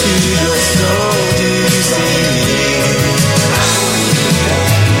 Referring to your soul, do you see it?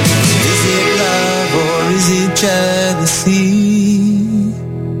 Is it love or is it jealousy?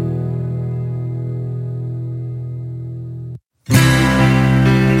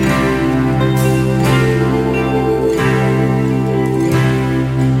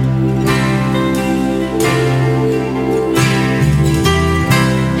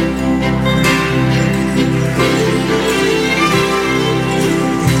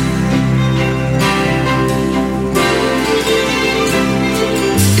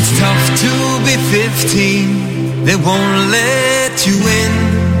 It's tough to be 15, they won't let you in.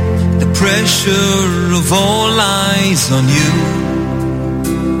 The pressure of all eyes on you.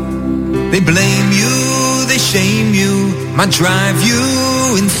 They blame you, they shame you, might drive you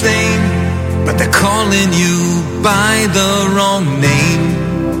insane. But they're calling you by the wrong name.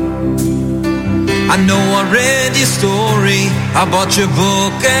 I know I read your story, I bought your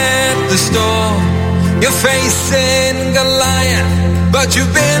book at the store. You're facing Goliath, but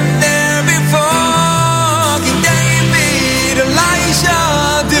you've been there before. King David,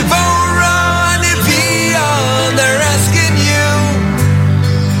 Elijah, Deborah, Neviah, they're asking you.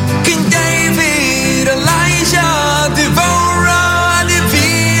 King David, Elijah, Deborah,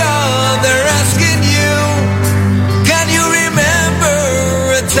 Neviah, they're asking you. Can you remember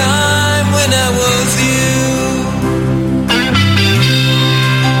a time when I was you?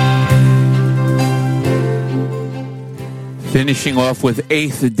 Finishing off with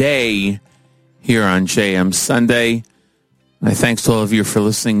Eighth Day here on JM Sunday. My thanks to all of you for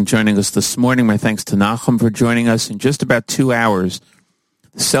listening, joining us this morning. My thanks to Nachum for joining us. In just about 2 hours,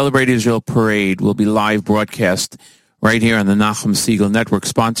 the Celebrate Israel Parade will be live broadcast right here on the Nachum Segal Network,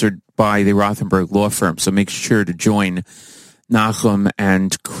 sponsored by the Rothenberg Law Firm. So make sure to join Nachum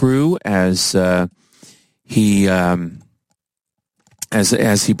and crew as he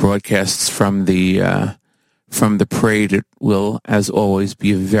broadcasts from the parade. It will, as always,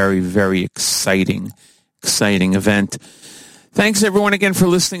 be a very, very exciting event. Thanks, everyone, again for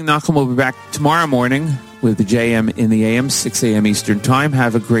listening. Nachum will be back tomorrow morning with the JM in the AM, 6 a.m. Eastern Time.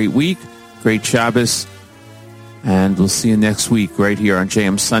 Have a great week, great Shabbos, and we'll see you next week right here on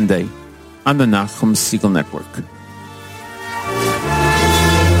JM Sunday on the Nachum Segal Network.